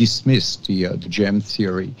are to dismiss the germ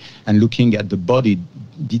theory and looking at the body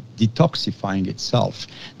detoxifying itself,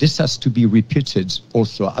 this has to be repeated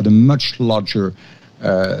also at a much larger in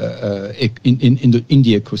the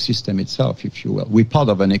ecosystem itself, if you will. We're part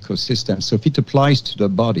of an ecosystem, so if it applies to the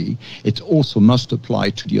body, it also must apply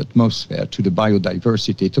to the atmosphere, to the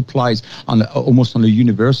biodiversity. It applies almost on a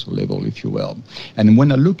universal level, if you will. And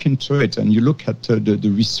when I look into it, and you look at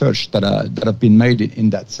the research that have been made in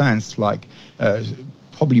that sense, like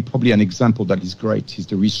probably an example that is great is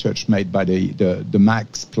the research made by the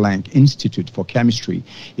Max Planck Institute for Chemistry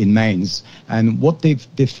in Mainz. And what they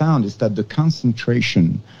found is that the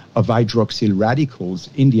concentration of hydroxyl radicals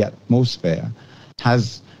in the atmosphere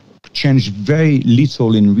has changed very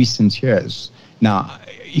little in recent years. Now,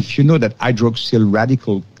 if you know that hydroxyl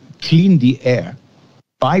radicals clean the air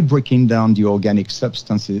by breaking down the organic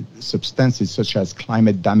substances such as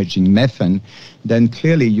climate-damaging methane, then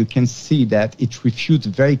clearly you can see that it refutes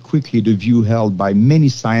very quickly the view held by many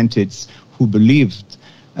scientists who believed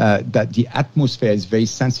that the atmosphere is very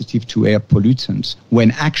sensitive to air pollutants,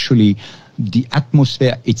 when actually the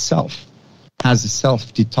atmosphere itself has a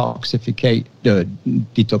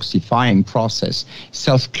detoxifying process,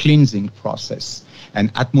 self-cleansing process.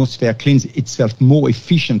 And atmosphere cleans itself more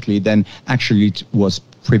efficiently than actually it was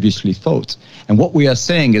previously thought. And what we are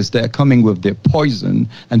saying is they're coming with their poison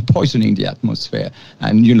and poisoning the atmosphere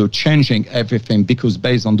and, changing everything, because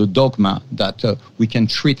based on the dogma that we can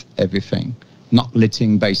treat everything, not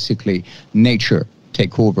letting basically nature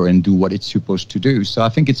take over and do what it's supposed to do. So I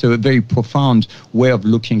think it's a very profound way of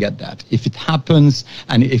looking at that. If it happens,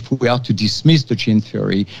 and if we are to dismiss the gene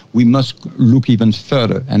theory, we must look even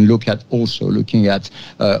further and looking at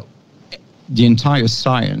the entire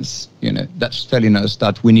science, that's telling us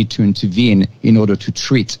that we need to intervene in order to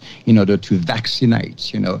treat, in order to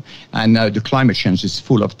vaccinate, and the climate change is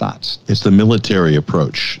full of that. It's the military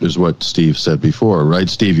approach, is what Steve said before, right?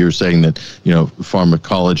 Steve, you're saying that,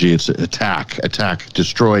 pharmacology, it's attack,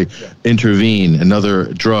 destroy, intervene,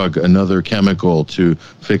 another drug, another chemical to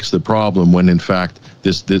fix the problem, when in fact,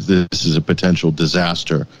 this is a potential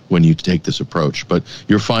disaster when you take this approach. But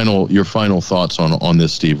your final thoughts on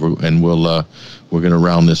this, Steve, and we're going to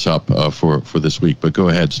round this up for this week. But go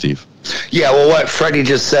ahead, Steve. Yeah, well, what Freddie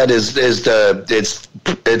just said is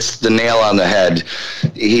it's the nail on the head.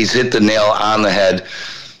 He's hit the nail on the head.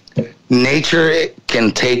 Nature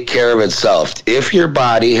can take care of itself. If your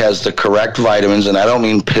body has the correct vitamins, and I don't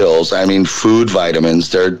mean pills, I mean food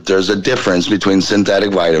vitamins. There's a difference between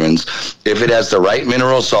synthetic vitamins. If it has the right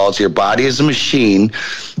mineral salts, your body is a machine,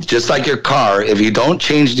 just like your car. If you don't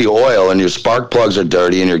change the oil and your spark plugs are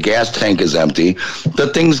dirty and your gas tank is empty,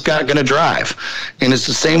 the thing's not going to drive. And it's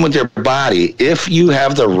the same with your body. If you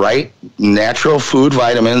have the right natural food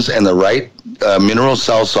vitamins and the right mineral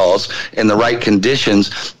cell salts in the right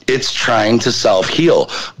conditions, it's trying to self-heal.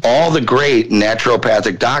 All the great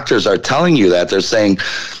naturopathic doctors are telling you that. They're saying,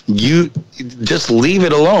 you just leave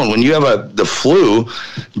it alone. When you have the flu,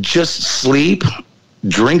 just sleep,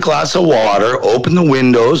 drink lots of water, open the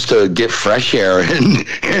windows to get fresh air,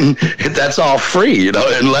 and that's all free,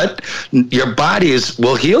 and let your body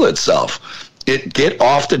will heal itself. Get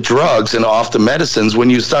off the drugs and off the medicines.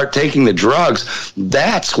 When you start taking the drugs,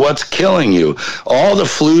 that's what's killing you. All the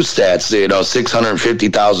flu stats,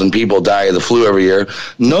 650,000 people die of the flu every year.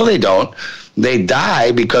 No, they don't. They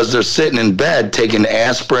die because they're sitting in bed taking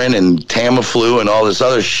aspirin and Tamiflu and all this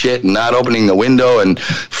other shit and not opening the window and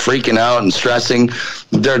freaking out and stressing.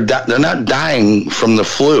 They're not dying from the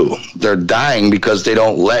flu. They're dying because they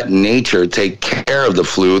don't let nature take care of the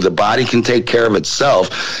flu. The body can take care of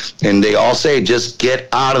itself. And they all say, just get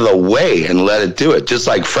out of the way and let it do it. Just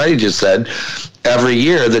like Freddie just said, every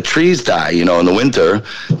year the trees die, in the winter.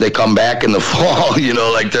 They come back in the fall,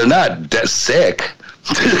 like they're not sick.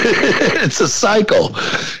 It's a cycle.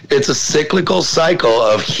 It's a cyclical cycle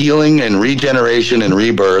of healing and regeneration and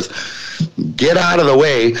rebirth. Get out of the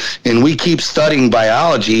way, and we keep studying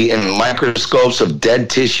biology and microscopes of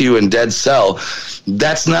dead tissue and dead cell.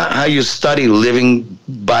 That's not how you study living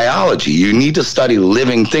biology. You need to study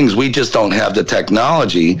living things. We just don't have the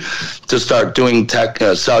technology to start doing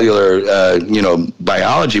cellular,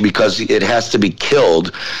 biology, because it has to be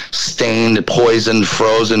killed, stained, poisoned,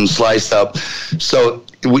 frozen, sliced up. So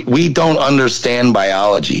we don't understand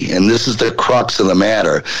biology, and this is the crux of the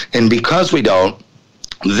matter. And because we don't,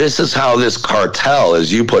 this is how this cartel,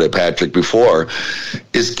 as you put it, Patrick, before,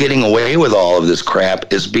 is getting away with all of this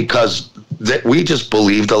crap, is because that we just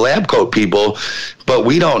believe the lab coat people, but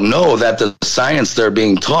we don't know that the science they're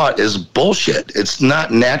being taught is bullshit. It's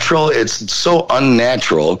not natural. It's so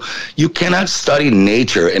unnatural. You cannot study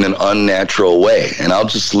nature in an unnatural way. And I'll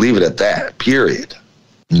just leave it at that, period.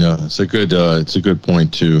 No, it's a good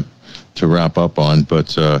point to wrap up on,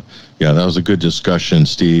 but yeah, that was a good discussion,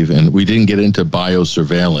 Steve. And we didn't get into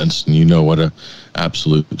biosurveillance, and you know what a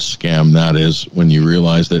absolute scam that is when you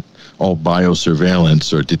realize that all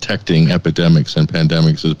biosurveillance or detecting epidemics and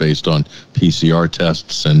pandemics is based on PCR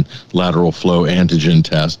tests and lateral flow antigen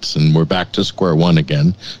tests, and we're back to square one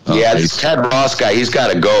again. Yeah, this Ted Ross guy, he's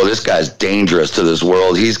got to go. This guy's dangerous to this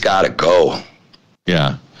world. He's got to go.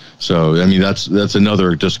 Yeah. So, I mean, that's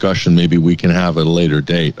another discussion maybe we can have at a later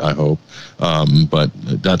date, I hope. But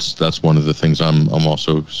that's one of the things I'm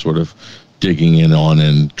also sort of digging in on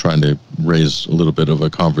and trying to raise a little bit of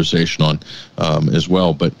a conversation on as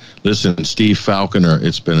well. But listen, Steve Falconer,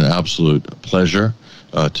 it's been an absolute pleasure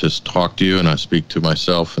to talk to you, and I speak to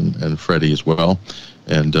myself and Freddie as well,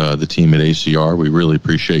 and the team at ACR. We really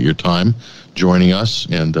appreciate your time joining us,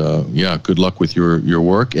 and good luck with your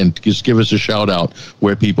work, and just give us a shout out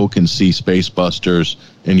where people can see Spacebusters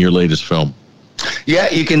in your latest film. Yeah,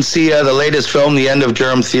 you can see the latest film, The End of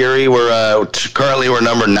Germ Theory. We're currently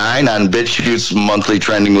number 9 on BitChute's monthly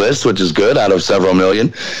trending list, which is good, out of several million.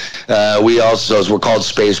 We're called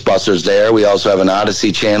Spacebusters there. We also have an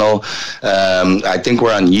Odyssey channel. I think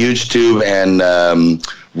we're on YouTube and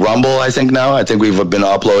Rumble, I think now. I think we've been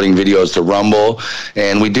uploading videos to Rumble,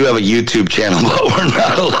 and we do have a YouTube channel, but we're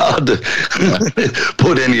not allowed to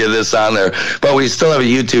put any of this on there. But we still have a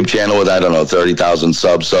YouTube channel with, 30,000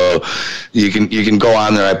 subs, so you can go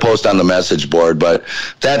on there. I post on the message board, but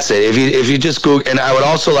that's it. If you just Google, and I would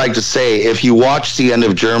also like to say, if you watch The End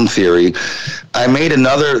of Germ Theory, I made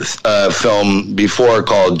another film before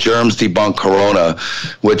called Germs Debunk Corona,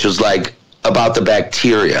 which was like about the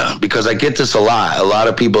bacteria, because I get this a lot. A lot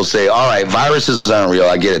of people say, all right, viruses aren't real.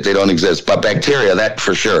 I get it. They don't exist. But bacteria, that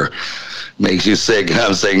for sure makes you sick. And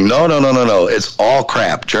I'm saying, no. It's all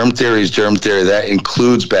crap. Germ theory is germ theory. That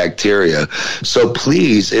includes bacteria. So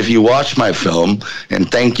please, if you watch my film, and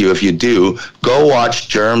thank you if you do, go watch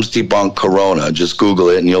Germs Debunk Corona. Just Google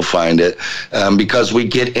it and you'll find it. Because we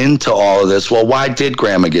get into all of this. Well, why did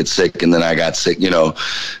Grandma get sick and then I got sick?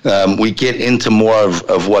 We get into more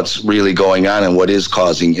of what's really going on and what is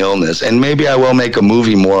causing illness. And maybe I will make a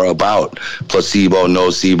movie more about placebo,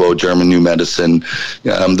 nocebo, German new medicine.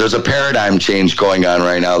 There's a paradigm change going on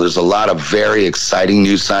right now. There's a lot of very exciting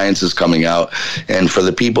new sciences coming out, and for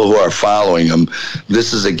the people who are following them,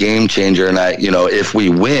 this is a game changer. And if we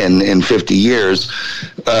win in 50 years,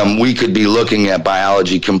 we could be looking at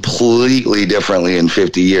biology completely differently in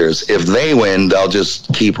 50 years. If they win, they'll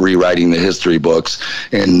just keep rewriting the history books,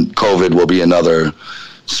 and COVID will be another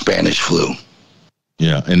Spanish flu.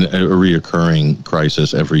 Yeah, and a reoccurring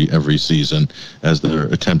crisis every season, as they're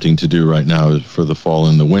attempting to do right now for the fall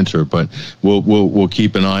and the winter. But we'll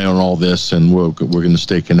keep an eye on all this, and we're going to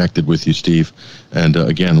stay connected with you, Steve. And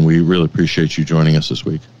again, we really appreciate you joining us this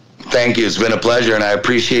week. Thank you. It's been a pleasure, and I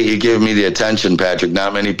appreciate you giving me the attention, Patrick.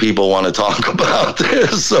 Not many people want to talk about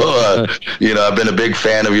this. So, I've been a big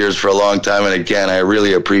fan of yours for a long time, and again, I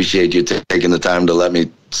really appreciate you taking the time to let me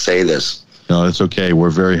say this. No, it's okay. We're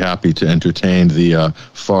very happy to entertain the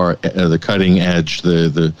the cutting edge,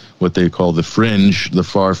 the what they call the fringe, the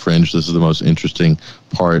far fringe. This is the most interesting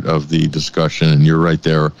part of the discussion, and you're right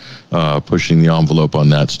there pushing the envelope on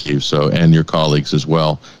that, Steve. So, and your colleagues as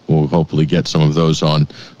well. We'll hopefully get some of those on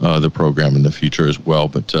the program in the future as well.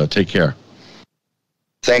 But take care.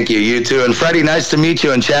 Thank you. You too. And Freddie, nice to meet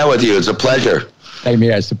you and chat with you. It's a pleasure. Same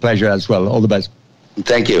here. It's a pleasure as well. All the best.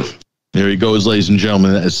 Thank you. There he goes, ladies and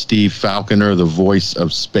gentlemen. That is Steve Falconer, the voice of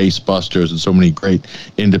Spacebusters and so many great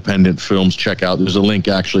independent films. Check out. There's a link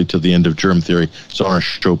actually to the end of Germ Theory. It's on our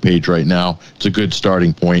show page right now. It's a good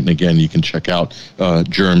starting point. And again, you can check out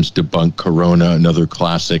Germs Debunk Corona, another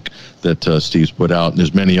classic that Steve's put out. And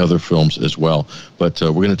there's many other films as well. But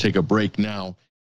we're going to take a break now.